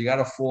way, if you got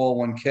a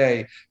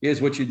 401k,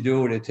 here's what you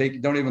do with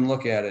it. Don't even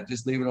look at it.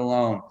 Just leave it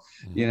alone,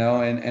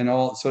 and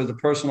all. So the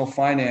personal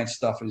finance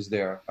stuff is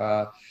there.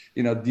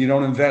 You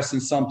don't invest in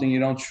something you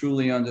don't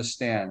truly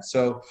understand.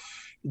 So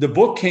the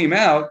book came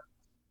out.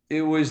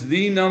 It was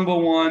the number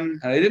one,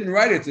 and I didn't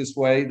write it this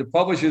way. The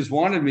publishers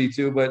wanted me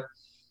to, but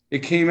it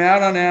came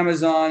out on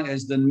Amazon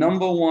as the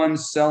number one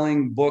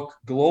selling book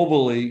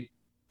globally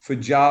for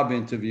job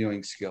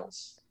interviewing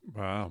skills.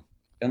 Wow.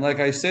 And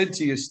like I said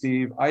to you,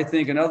 Steve, I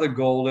think another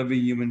goal every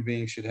human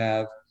being should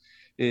have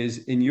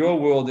is, in your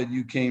world that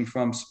you came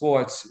from,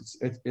 sports,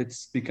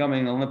 it's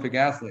becoming an Olympic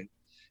athlete.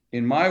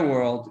 In my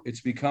world,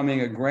 it's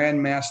becoming a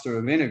grandmaster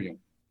of interviewing,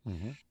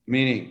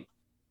 meaning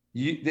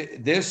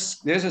there's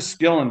a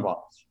skill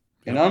involved.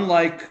 And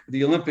unlike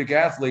the Olympic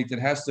athlete that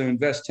has to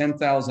invest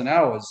 10,000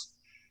 hours,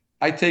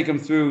 I take them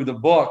through the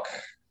book.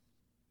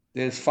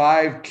 There's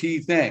 5 key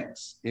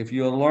things. If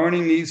you're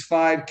learning these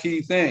 5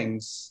 key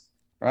things,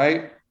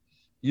 right,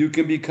 you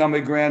can become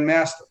a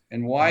grandmaster.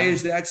 And why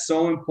is that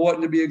so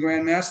important to be a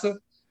grandmaster?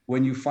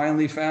 When you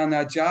finally found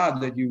that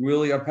job that you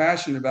really are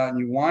passionate about and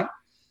you want,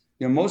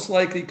 you're most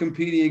likely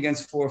competing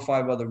against 4 or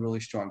 5 other really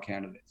strong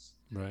candidates.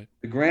 Right.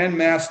 The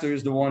grandmaster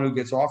is the one who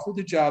gets offered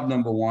the job,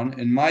 number one.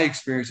 And my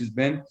experience has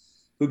been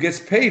who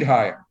gets paid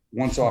higher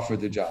once offered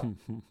the job.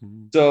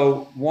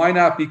 So why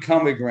not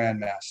become a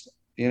grandmaster?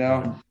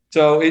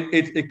 So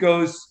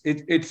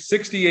it's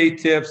 68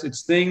 tips.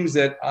 It's things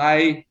that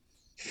I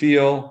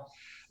feel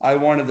I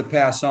wanted to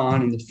pass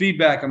on. And the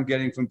feedback I'm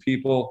getting from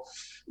people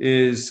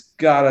is,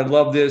 God, I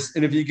love this.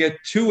 And if you get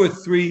 2 or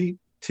 3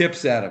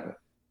 tips out of it,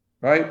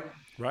 right?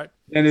 Right.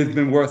 And it's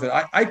been worth it.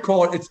 I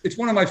call it, it's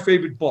one of my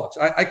favorite books.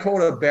 I call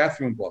it a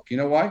bathroom book. You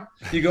know why?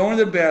 You go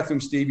into the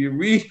bathroom, Steve, you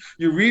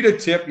read a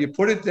tip, you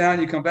put it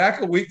down, you come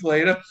back a week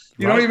later,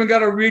 you don't even got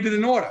to read it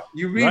in order.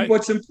 You read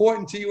what's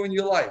important to you in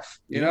your life,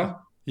 you know?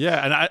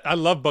 Yeah, and I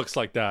love books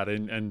like that.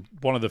 And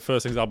one of the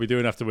first things I'll be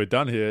doing after we're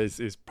done here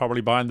is probably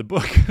buying the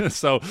book.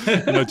 So,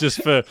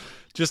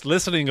 just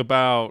listening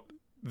about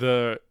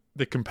the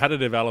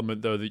competitive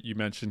element, though, that you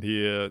mentioned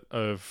here,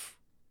 of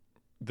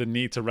the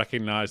need to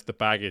recognize the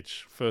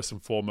baggage first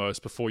and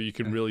foremost before you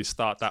can really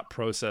start that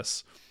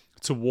process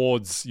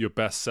towards your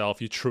best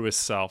self, your truest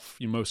self,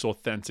 your most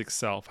authentic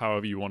self,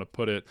 however you want to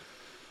put it.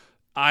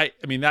 I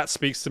mean, that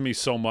speaks to me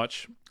so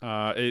much.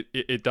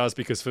 It does,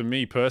 because for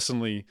me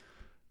personally,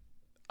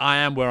 I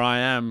am where I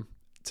am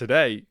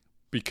today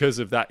because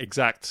of that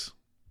exact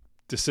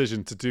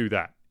decision to do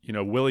that.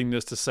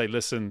 Willingness to say,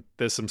 listen,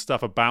 there's some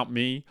stuff about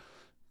me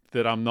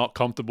that I'm not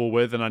comfortable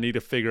with and I need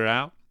to figure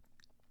out.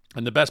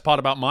 And the best part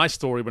about my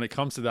story when it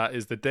comes to that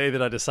is the day that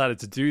I decided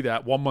to do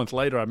that, 1 month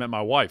later, I met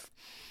my wife.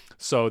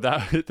 So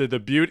that the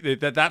beauty,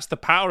 that's the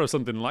power of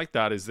something like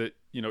that, is that,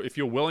 if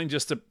you're willing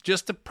just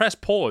to press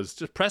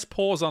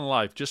pause on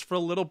life just for a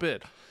little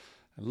bit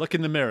and look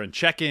in the mirror and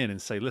check in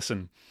and say,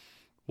 listen,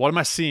 what am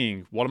I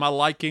seeing? What am I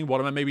liking? What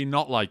am I maybe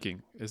not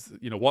liking?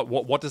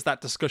 What does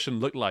that discussion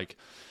look like?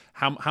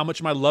 How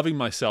much am I loving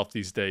myself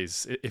these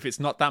days? If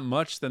it's not that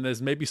much, then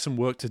there's maybe some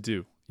work to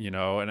do,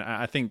 and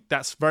I think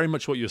that's very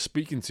much what you're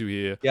speaking to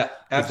here. Yeah,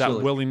 absolutely. Is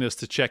that willingness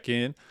to check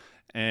in.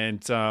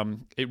 And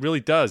it really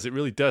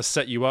does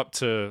set you up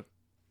to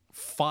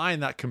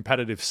find that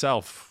competitive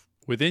self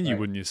within you,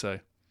 wouldn't you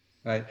say?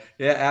 Right.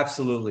 Yeah,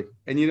 absolutely.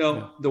 And,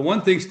 the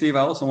one thing, Steve,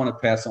 I also want to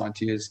pass on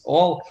to you is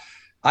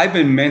I've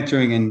been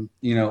mentoring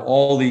and,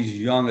 all these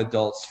young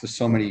adults for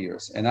so many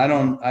years. And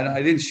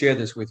I didn't share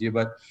this with you,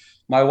 but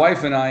my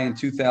wife and I in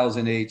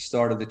 2008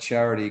 started the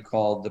charity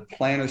called the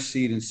Planter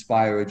Seed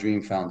Inspire a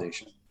Dream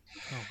Foundation.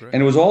 Oh, great.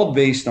 And it was all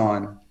based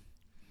on,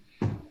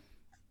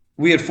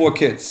 we had 4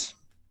 kids.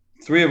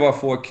 3 of our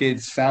 4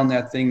 kids found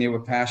that thing they were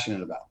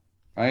passionate about,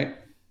 right?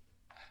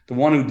 The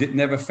one who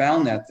never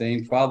found that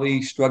thing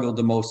probably struggled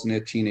the most in their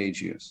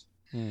teenage years.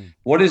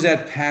 What does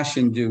that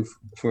passion do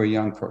for a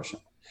young person?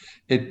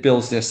 It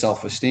builds their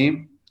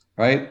self-esteem,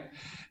 right?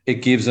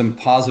 It gives them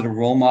positive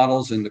role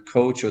models in the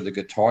coach or the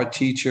guitar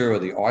teacher or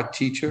the art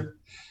teacher.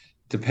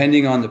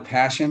 Depending on the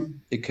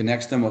passion, it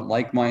connects them with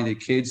like-minded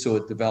kids, so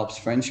it develops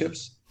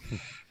friendships.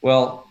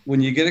 Well,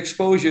 when you get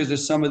exposure to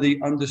some of the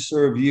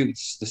underserved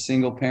youths, the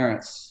single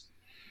parents,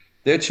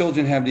 their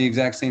children have the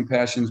exact same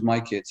passions my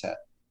kids had.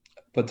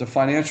 But the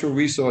financial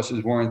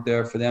resources weren't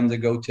there for them to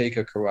go take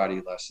a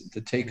karate lesson,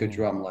 to take a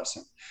drum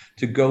lesson,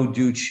 to go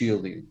do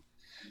cheerleading.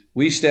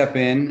 We step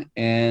in,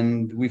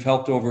 and we've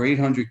helped over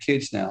 800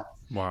 kids now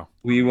Wow.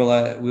 We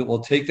will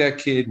take that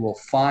kid. We'll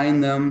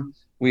find them.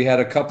 We had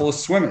a couple of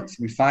swimmers.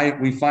 We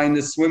find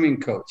the swimming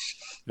coach,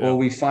 or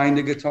we find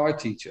a guitar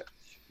teacher.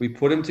 We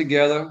put them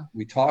together.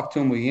 We talk to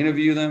them. We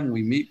interview them.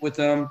 We meet with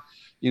them,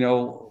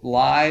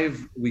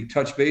 live. We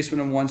touch base with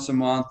them once a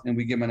month, and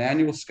we give them an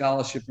annual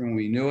scholarship, and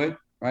we knew it,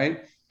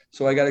 right?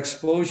 So I got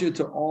exposure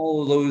to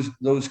all of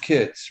those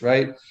kids,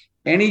 right?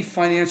 Any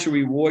financial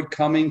reward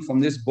coming from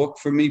this book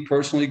for me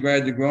personally,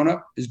 Grad to Grown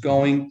Up, is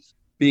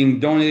being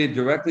donated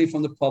directly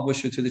from the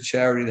publisher to the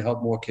charity to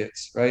help more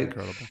kids, right?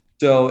 Incredible.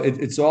 So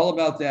it's all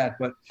about that.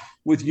 But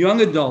with young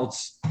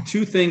adults,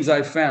 two things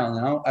I found.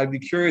 Now, I'd be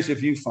curious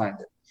if you find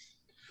it.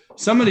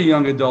 Some of the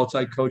young adults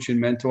I coach and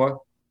mentor,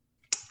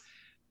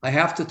 I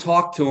have to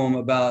talk to them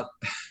about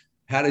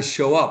how to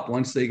show up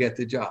once they get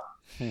the job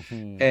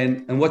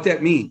and what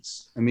that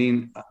means. I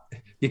mean,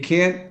 you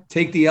can't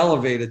take the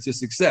elevator to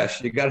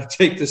success. You got to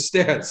take the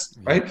stairs,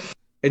 right?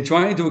 And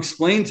trying to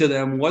explain to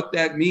them what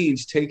that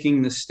means,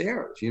 taking the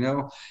stairs,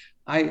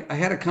 I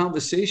had a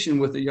conversation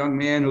with a young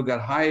man who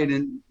got hired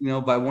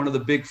by one of the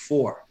big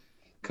four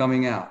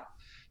coming out.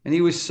 And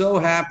he was so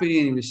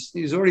happy, and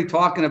he was already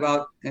talking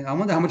about, and I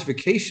wonder how much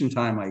vacation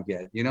time I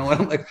get, And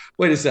I'm like,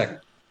 wait a second.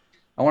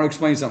 I want to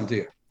explain something to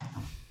you.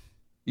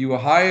 You were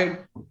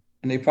hired,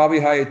 and they probably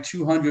hired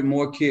 200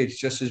 more kids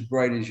just as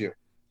bright as you.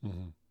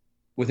 Mm-hmm.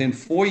 Within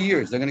 4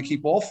 years, they're going to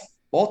keep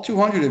all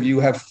 200 of you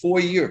have 4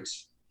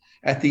 years.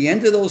 At the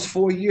end of those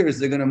 4 years,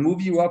 they're going to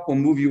move you up or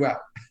move you out.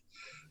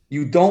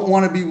 You don't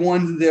want to be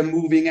one they're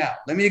moving out.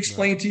 Let me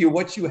explain to you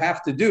what you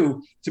have to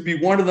do to be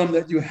one of them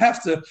that you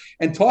have to.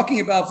 And talking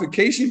about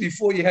vacation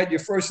before you had your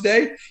first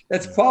day,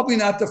 that's probably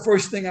not the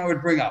first thing I would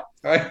bring up,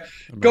 right?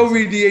 Amazing. Go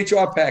read the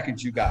HR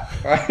package you got,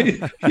 right?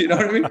 You know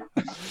what I mean?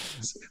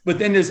 But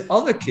then there's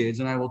other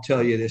kids, and I will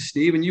tell you this,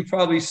 Steve, and you've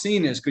probably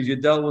seen this because you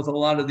dealt with a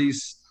lot of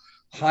these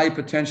high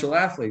potential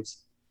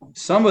athletes.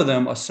 Some of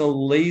them are so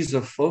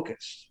laser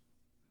focused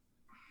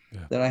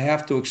that I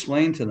have to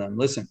explain to them,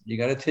 listen, you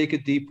got to take a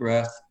deep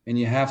breath and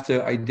you have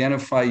to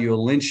identify your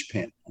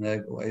linchpin. And they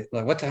go,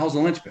 like, what the hell's a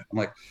linchpin? I'm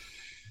like,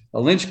 a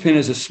linchpin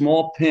is a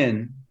small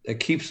pin that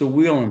keeps the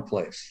wheel in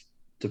place.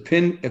 The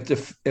pin, if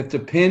the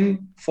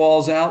pin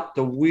falls out,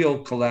 the wheel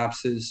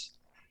collapses.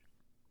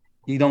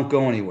 You don't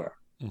go anywhere.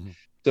 Mm-hmm.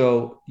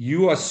 So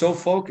you are so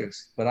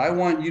focused, but I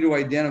want you to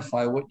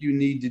identify what you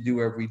need to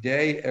do every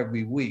day,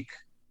 every week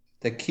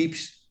that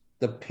keeps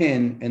the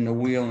pin and the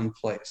wheel in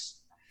place.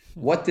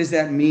 What does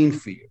that mean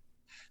for you?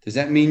 Does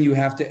that mean you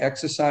have to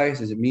exercise?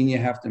 Does it mean you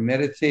have to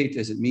meditate?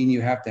 Does it mean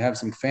you have to have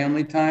some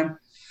family time?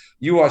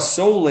 You are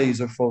so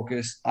laser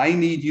focused. I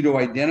need you to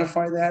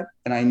identify that,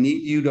 and I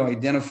need you to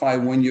identify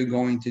when you're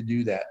going to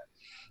do that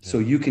so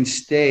you can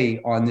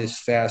stay on this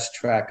fast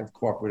track of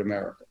corporate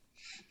America.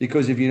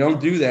 Because if you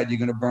don't do that, you're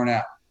going to burn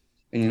out,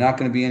 and you're not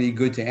going to be any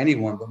good to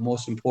anyone, but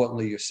most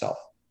importantly, yourself.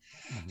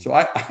 Mm-hmm. So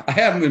I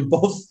have them in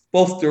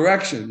both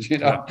directions,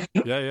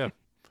 Yeah.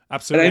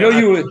 Absolutely. And I know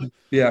you would,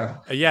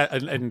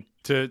 and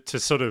to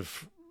sort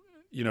of,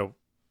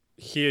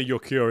 hear your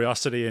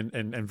curiosity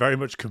and very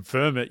much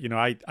confirm it.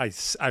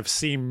 I've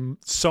seen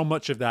so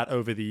much of that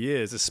over the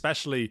years,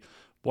 especially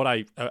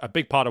a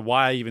big part of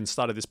why I even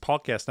started this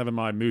podcast, never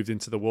mind moved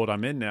into the world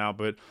I'm in now,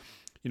 but,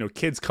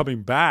 kids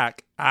coming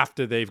back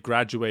after they've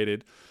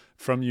graduated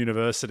from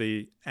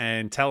university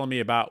and telling me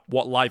about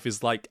what life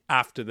is like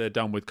after they're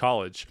done with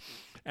college.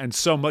 And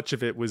so much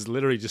of it was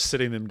literally just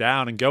sitting them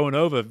down and going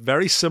over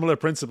very similar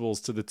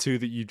principles to the two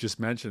that you just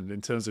mentioned in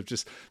terms of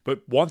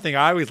but one thing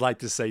I always like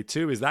to say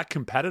too is that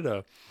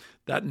competitor,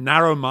 that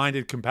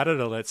narrow-minded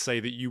competitor, let's say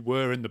that you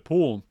were in the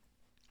pool,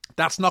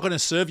 that's not going to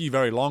serve you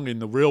very long in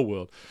the real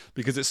world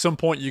because at some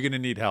point you're going to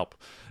need help.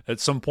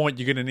 At some point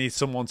you're going to need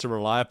someone to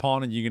rely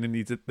upon and you're going to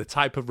need the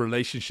type of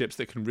relationships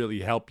that can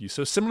really help you.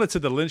 So similar to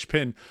the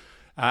linchpin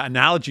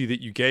analogy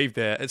that you gave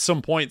there, at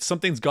some point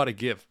something's got to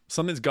give.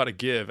 Something's got to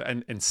give,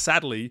 and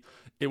sadly,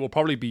 it will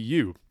probably be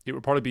you. It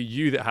will probably be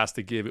you that has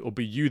to give. It will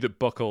be you that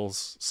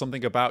buckles.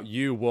 Something about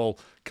you will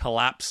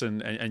collapse,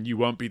 and you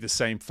won't be the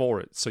same for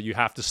it. So you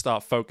have to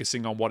start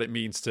focusing on what it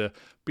means to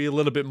be a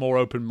little bit more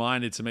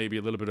open-minded to maybe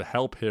a little bit of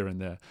help here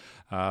and there.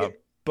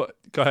 But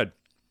go ahead.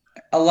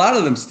 A lot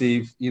of them,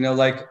 Steve.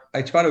 Like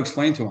I try to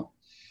explain to them,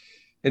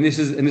 and this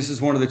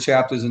is one of the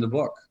chapters in the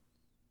book.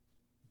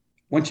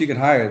 Once you get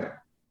hired,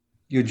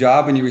 your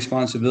job and your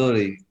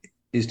responsibility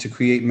is to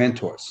create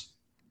mentors.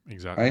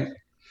 Exactly. Right.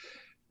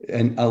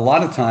 And a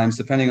lot of times,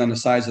 depending on the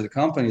size of the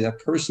company, that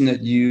person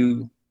that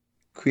you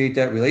create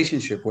that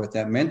relationship with,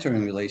 that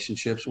mentoring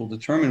relationships, will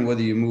determine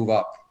whether you move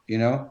up,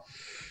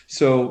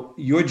 So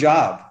your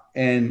job,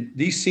 and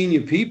these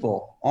senior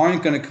people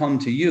aren't going to come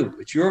to you.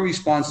 It's your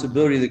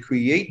responsibility to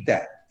create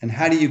that. And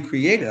how do you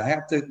create it? I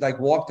have to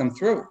walk them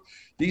through.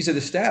 These are the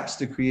steps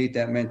to create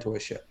that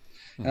mentorship.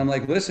 And I'm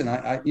like, listen,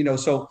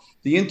 so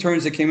the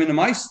interns that came into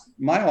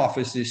my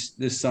office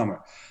this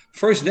summer,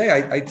 first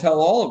day, I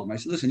tell all of them, I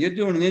said, listen, you're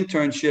doing an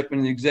internship in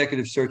an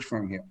executive search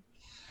firm here.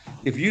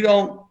 If you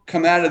don't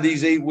come out of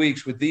these 8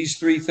 weeks with these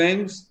 3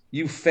 things,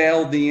 you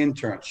failed the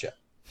internship.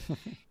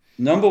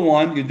 Number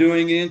one, you're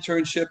doing an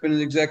internship in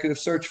an executive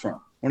search firm.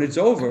 When it's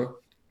over,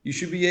 you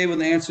should be able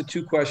to answer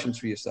two questions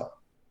for yourself.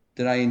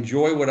 Did I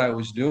enjoy what I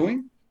was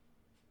doing?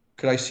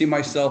 Could I see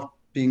myself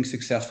being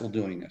successful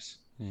doing this?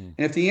 And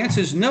if the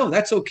answer is no,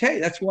 that's okay.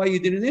 That's why you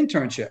did an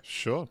internship.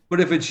 Sure. But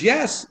if it's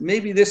yes,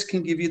 maybe this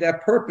can give you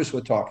that purpose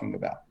we're talking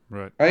about.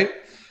 Right. Right.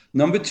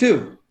 Number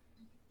two,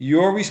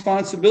 your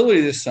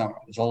responsibility this summer.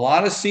 There's a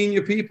lot of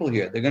senior people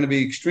here. They're going to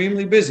be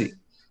extremely busy.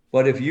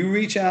 But if you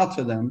reach out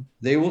to them,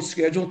 they will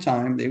schedule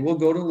time. They will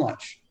go to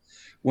lunch.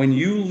 When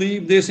you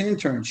leave this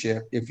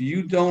internship, if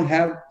you don't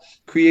have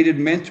created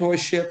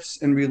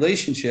mentorships and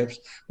relationships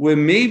where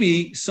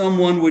maybe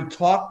someone would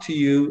talk to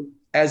you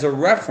as a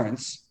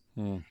reference,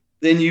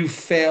 then you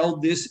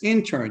failed this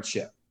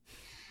internship.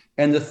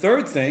 And the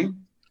third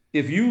thing,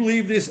 if you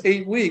leave this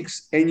 8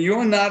 weeks and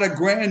you're not a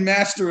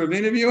grandmaster of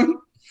interviewing,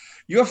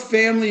 your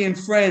family and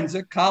friends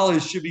at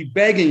college should be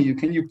begging you,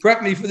 can you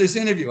prep me for this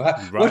interview?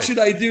 Right. What should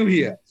I do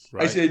here?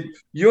 Right. I said,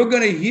 you're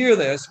going to hear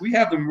this. We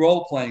have them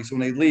role playing so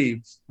when they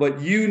leave, but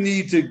you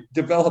need to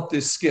develop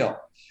this skill.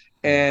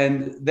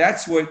 And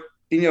that's what,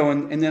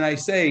 and then I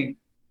say,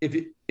 if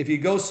you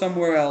go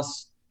somewhere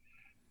else,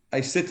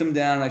 I sit them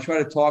down and I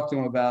try to talk to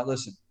them about,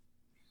 listen,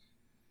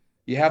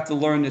 you have to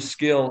learn the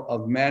skill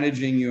of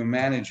managing your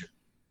manager.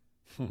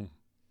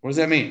 What does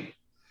that mean?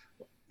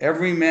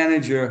 Every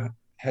manager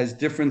has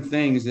different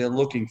things they're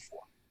looking for.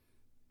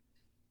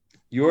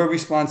 Your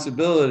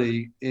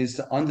responsibility is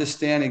to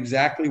understand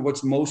exactly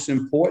what's most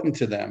important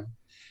to them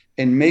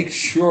and make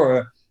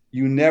sure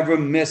you never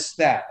miss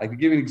that. I could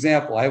give you an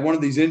example. I had one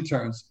of these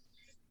interns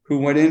who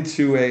went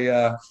into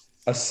a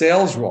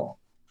sales role.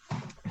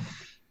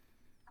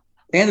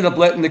 Ended up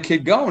letting the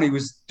kid go, and he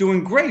was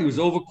doing great. He was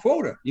over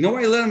quota. You know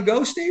why he let him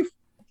go, Steve?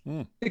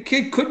 The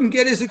kid couldn't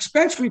get his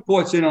expense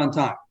reports in on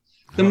time.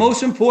 The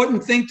most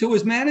important thing to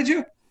his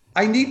manager,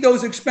 I need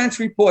those expense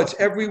reports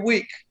every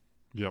week.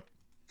 Yep.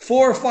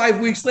 4 or 5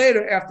 weeks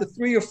later, after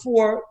 3 or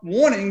 4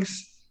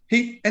 warnings,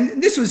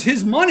 and this was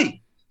his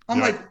money. I'm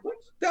like,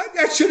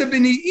 that should have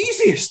been the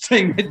easiest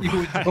thing that you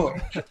were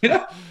doing.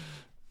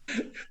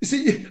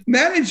 See,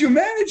 manage your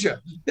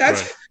manager.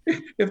 That's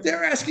if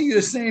they're asking you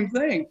the same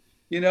thing.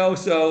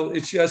 So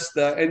it's just,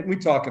 and we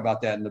talk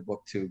about that in the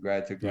book too,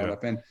 Grad to Grown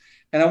Up. And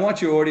I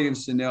want your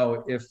audience to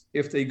know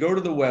if they go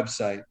to the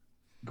website,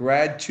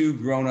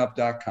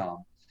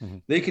 grad2grownup.com,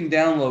 they can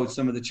download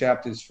some of the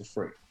chapters for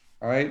free.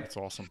 All right. That's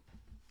awesome.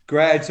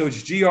 Grad. So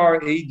it's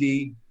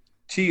GRADTO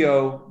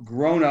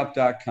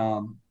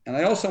grownup.com. And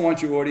I also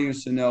want your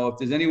audience to know if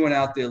there's anyone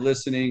out there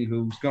listening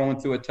who's going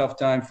through a tough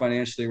time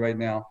financially right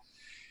now,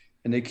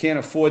 and they can't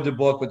afford the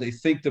book, but they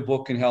think the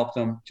book can help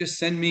them, just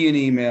send me an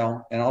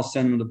email and I'll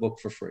send them the book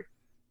for free.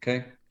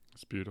 Okay.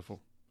 It's beautiful.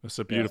 It's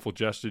a beautiful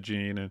gesture,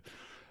 Gene. And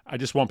I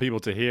just want people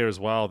to hear as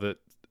well that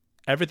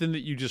everything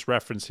that you just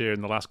referenced here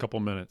in the last couple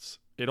of minutes,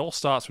 it all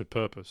starts with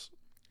purpose.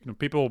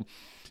 People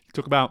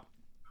talk about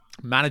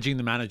managing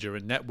the manager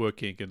and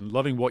networking and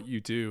loving what you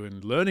do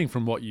and learning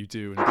from what you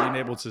do and being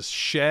able to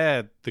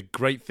share the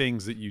great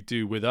things that you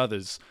do with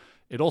others.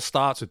 It all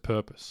starts with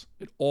purpose.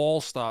 It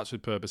all starts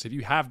with purpose. If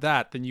you have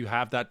that, then you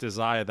have that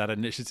desire, that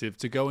initiative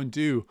to go and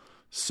do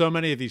so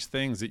many of these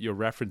things that you're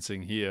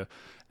referencing here.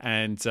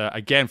 And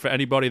again, for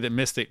anybody that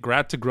missed it,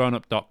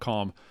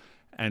 grad2grownup.com.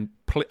 And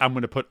I'm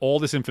going to put all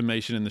this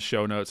information in the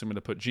show notes. I'm going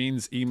to put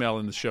Gene's email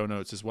in the show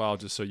notes as well,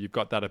 just so you've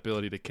got that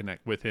ability to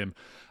connect with him.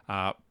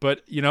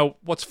 But,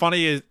 what's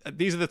funny is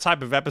these are the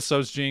type of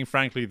episodes, Gene,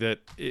 frankly, that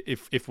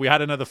if we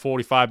had another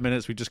 45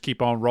 minutes, we just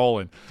keep on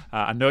rolling.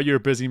 I know you're a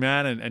busy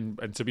man,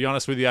 and to be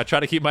honest with you, I try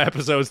to keep my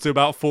episodes to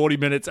about 40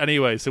 minutes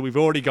anyway, so we've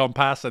already gone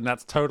past, and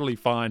that's totally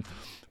fine.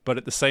 But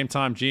at the same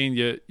time,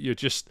 Gene, you're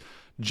just...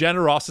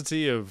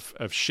 generosity of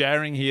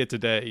sharing here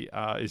today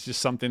is just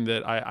something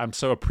that I'm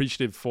so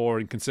appreciative for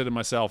and consider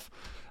myself,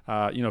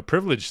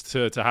 privileged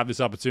to have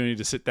this opportunity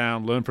to sit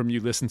down, learn from you,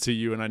 listen to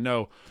you. And I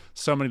know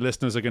so many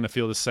listeners are going to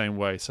feel the same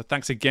way. So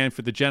thanks again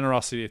for the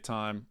generosity of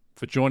time,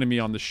 for joining me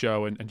on the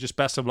show, and just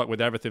best of luck with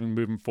everything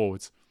moving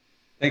forwards.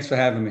 Thanks for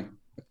having me.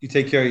 You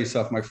take care of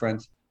yourself, my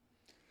friends.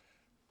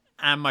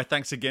 And my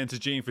thanks again to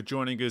Gene for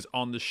joining us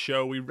on the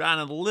show. We ran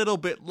a little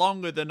bit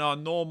longer than our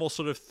normal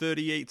sort of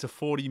 38 to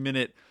 40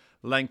 minute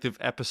length of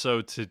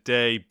episode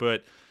today,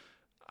 but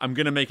I'm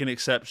going to make an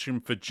exception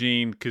for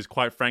Gene because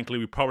quite frankly,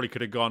 we probably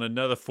could have gone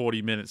another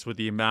 40 minutes with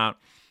the amount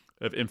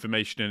of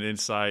information and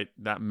insight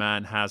that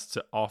man has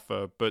to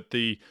offer. But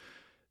the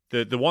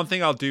one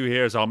thing I'll do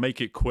here is I'll make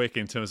it quick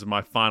in terms of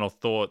my final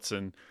thoughts.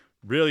 And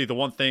really the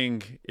one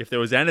thing, if there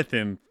was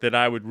anything that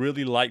I would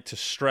really like to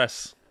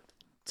stress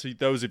to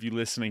those of you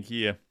listening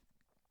here,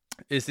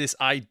 is this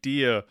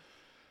idea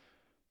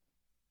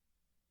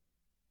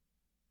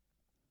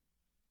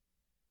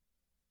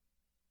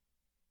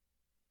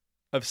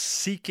of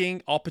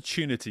seeking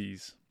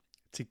opportunities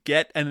to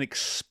get an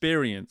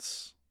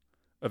experience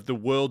of the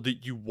world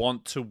that you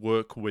want to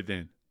work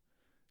within.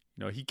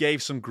 He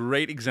gave some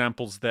great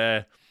examples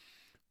there,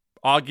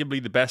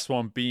 arguably the best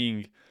one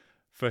being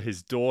for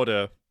his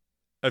daughter,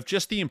 of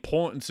just the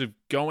importance of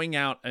going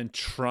out and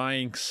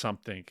trying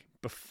something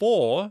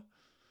before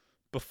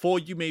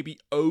you maybe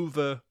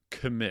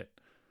overcommit.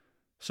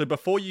 So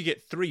before you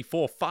get 3,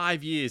 4,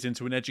 5 years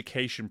into an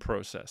education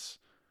process,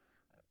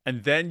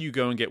 and then you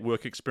go and get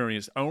work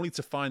experience, only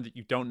to find that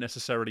you don't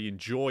necessarily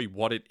enjoy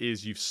what it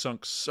is you've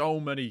sunk so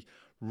many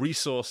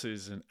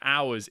resources and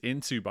hours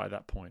into by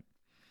that point.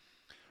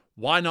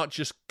 Why not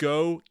just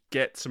go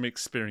get some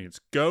experience?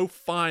 Go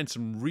find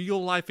some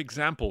real life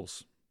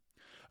examples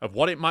of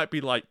what it might be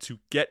like to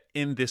get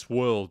in this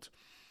world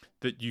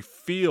that you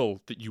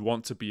feel that you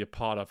want to be a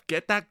part of.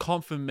 Get that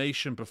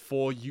confirmation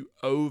before you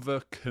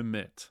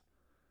overcommit.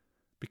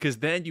 Because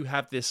then you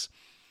have this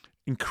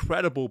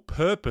incredible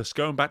purpose,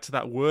 going back to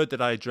that word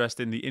that I addressed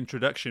in the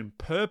introduction,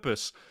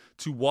 purpose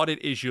to what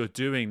it is you're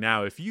doing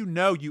now. If you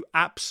know you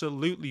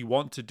absolutely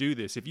want to do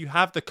this, if you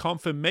have the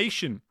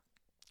confirmation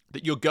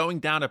that you're going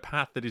down a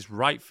path that is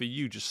right for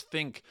you, just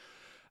think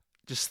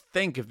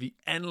of the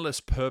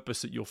endless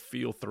purpose that you'll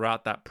feel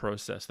throughout that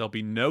process. There'll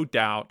be no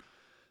doubt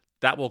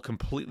that will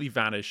completely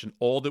vanish, and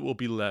all that will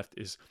be left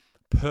is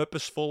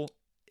purposeful,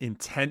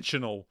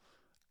 intentional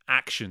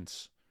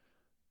actions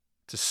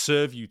to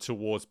serve you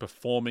towards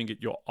performing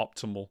at your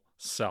optimal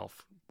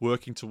self,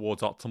 working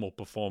towards optimal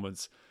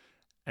performance,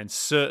 and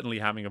certainly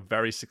having a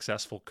very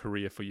successful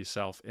career for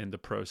yourself in the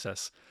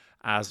process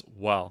as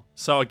well.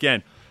 So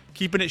again,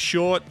 keeping it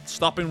short,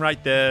 stopping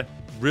right there,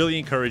 really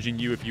encouraging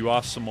you, if you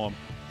are someone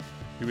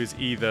who is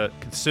either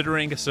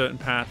considering a certain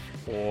path,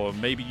 or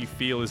maybe you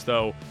feel as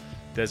though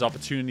there's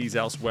opportunities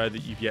elsewhere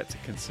that you've yet to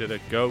consider,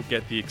 go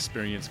get the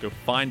experience, go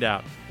find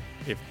out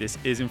if this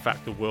is in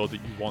fact the world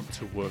that you want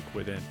to work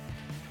within.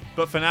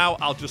 But for now,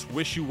 I'll just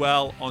wish you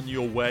well on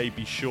your way.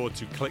 Be sure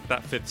to click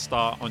that 5th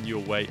star on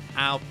your way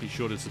out. Be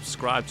sure to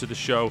subscribe to the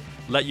show.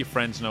 Let your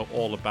friends know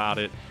all about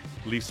it.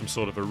 Leave some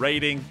sort of a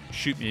rating.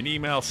 Shoot me an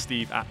email,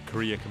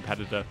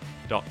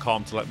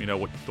 steve@careercompetitor.com, to let me know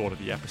what you thought of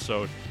the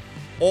episode.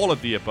 All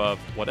of the above,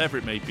 whatever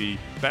it may be.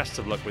 Best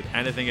of luck with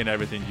anything and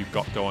everything you've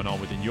got going on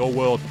within your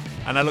world.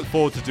 And I look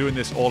forward to doing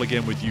this all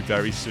again with you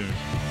very soon.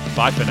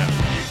 Bye for now.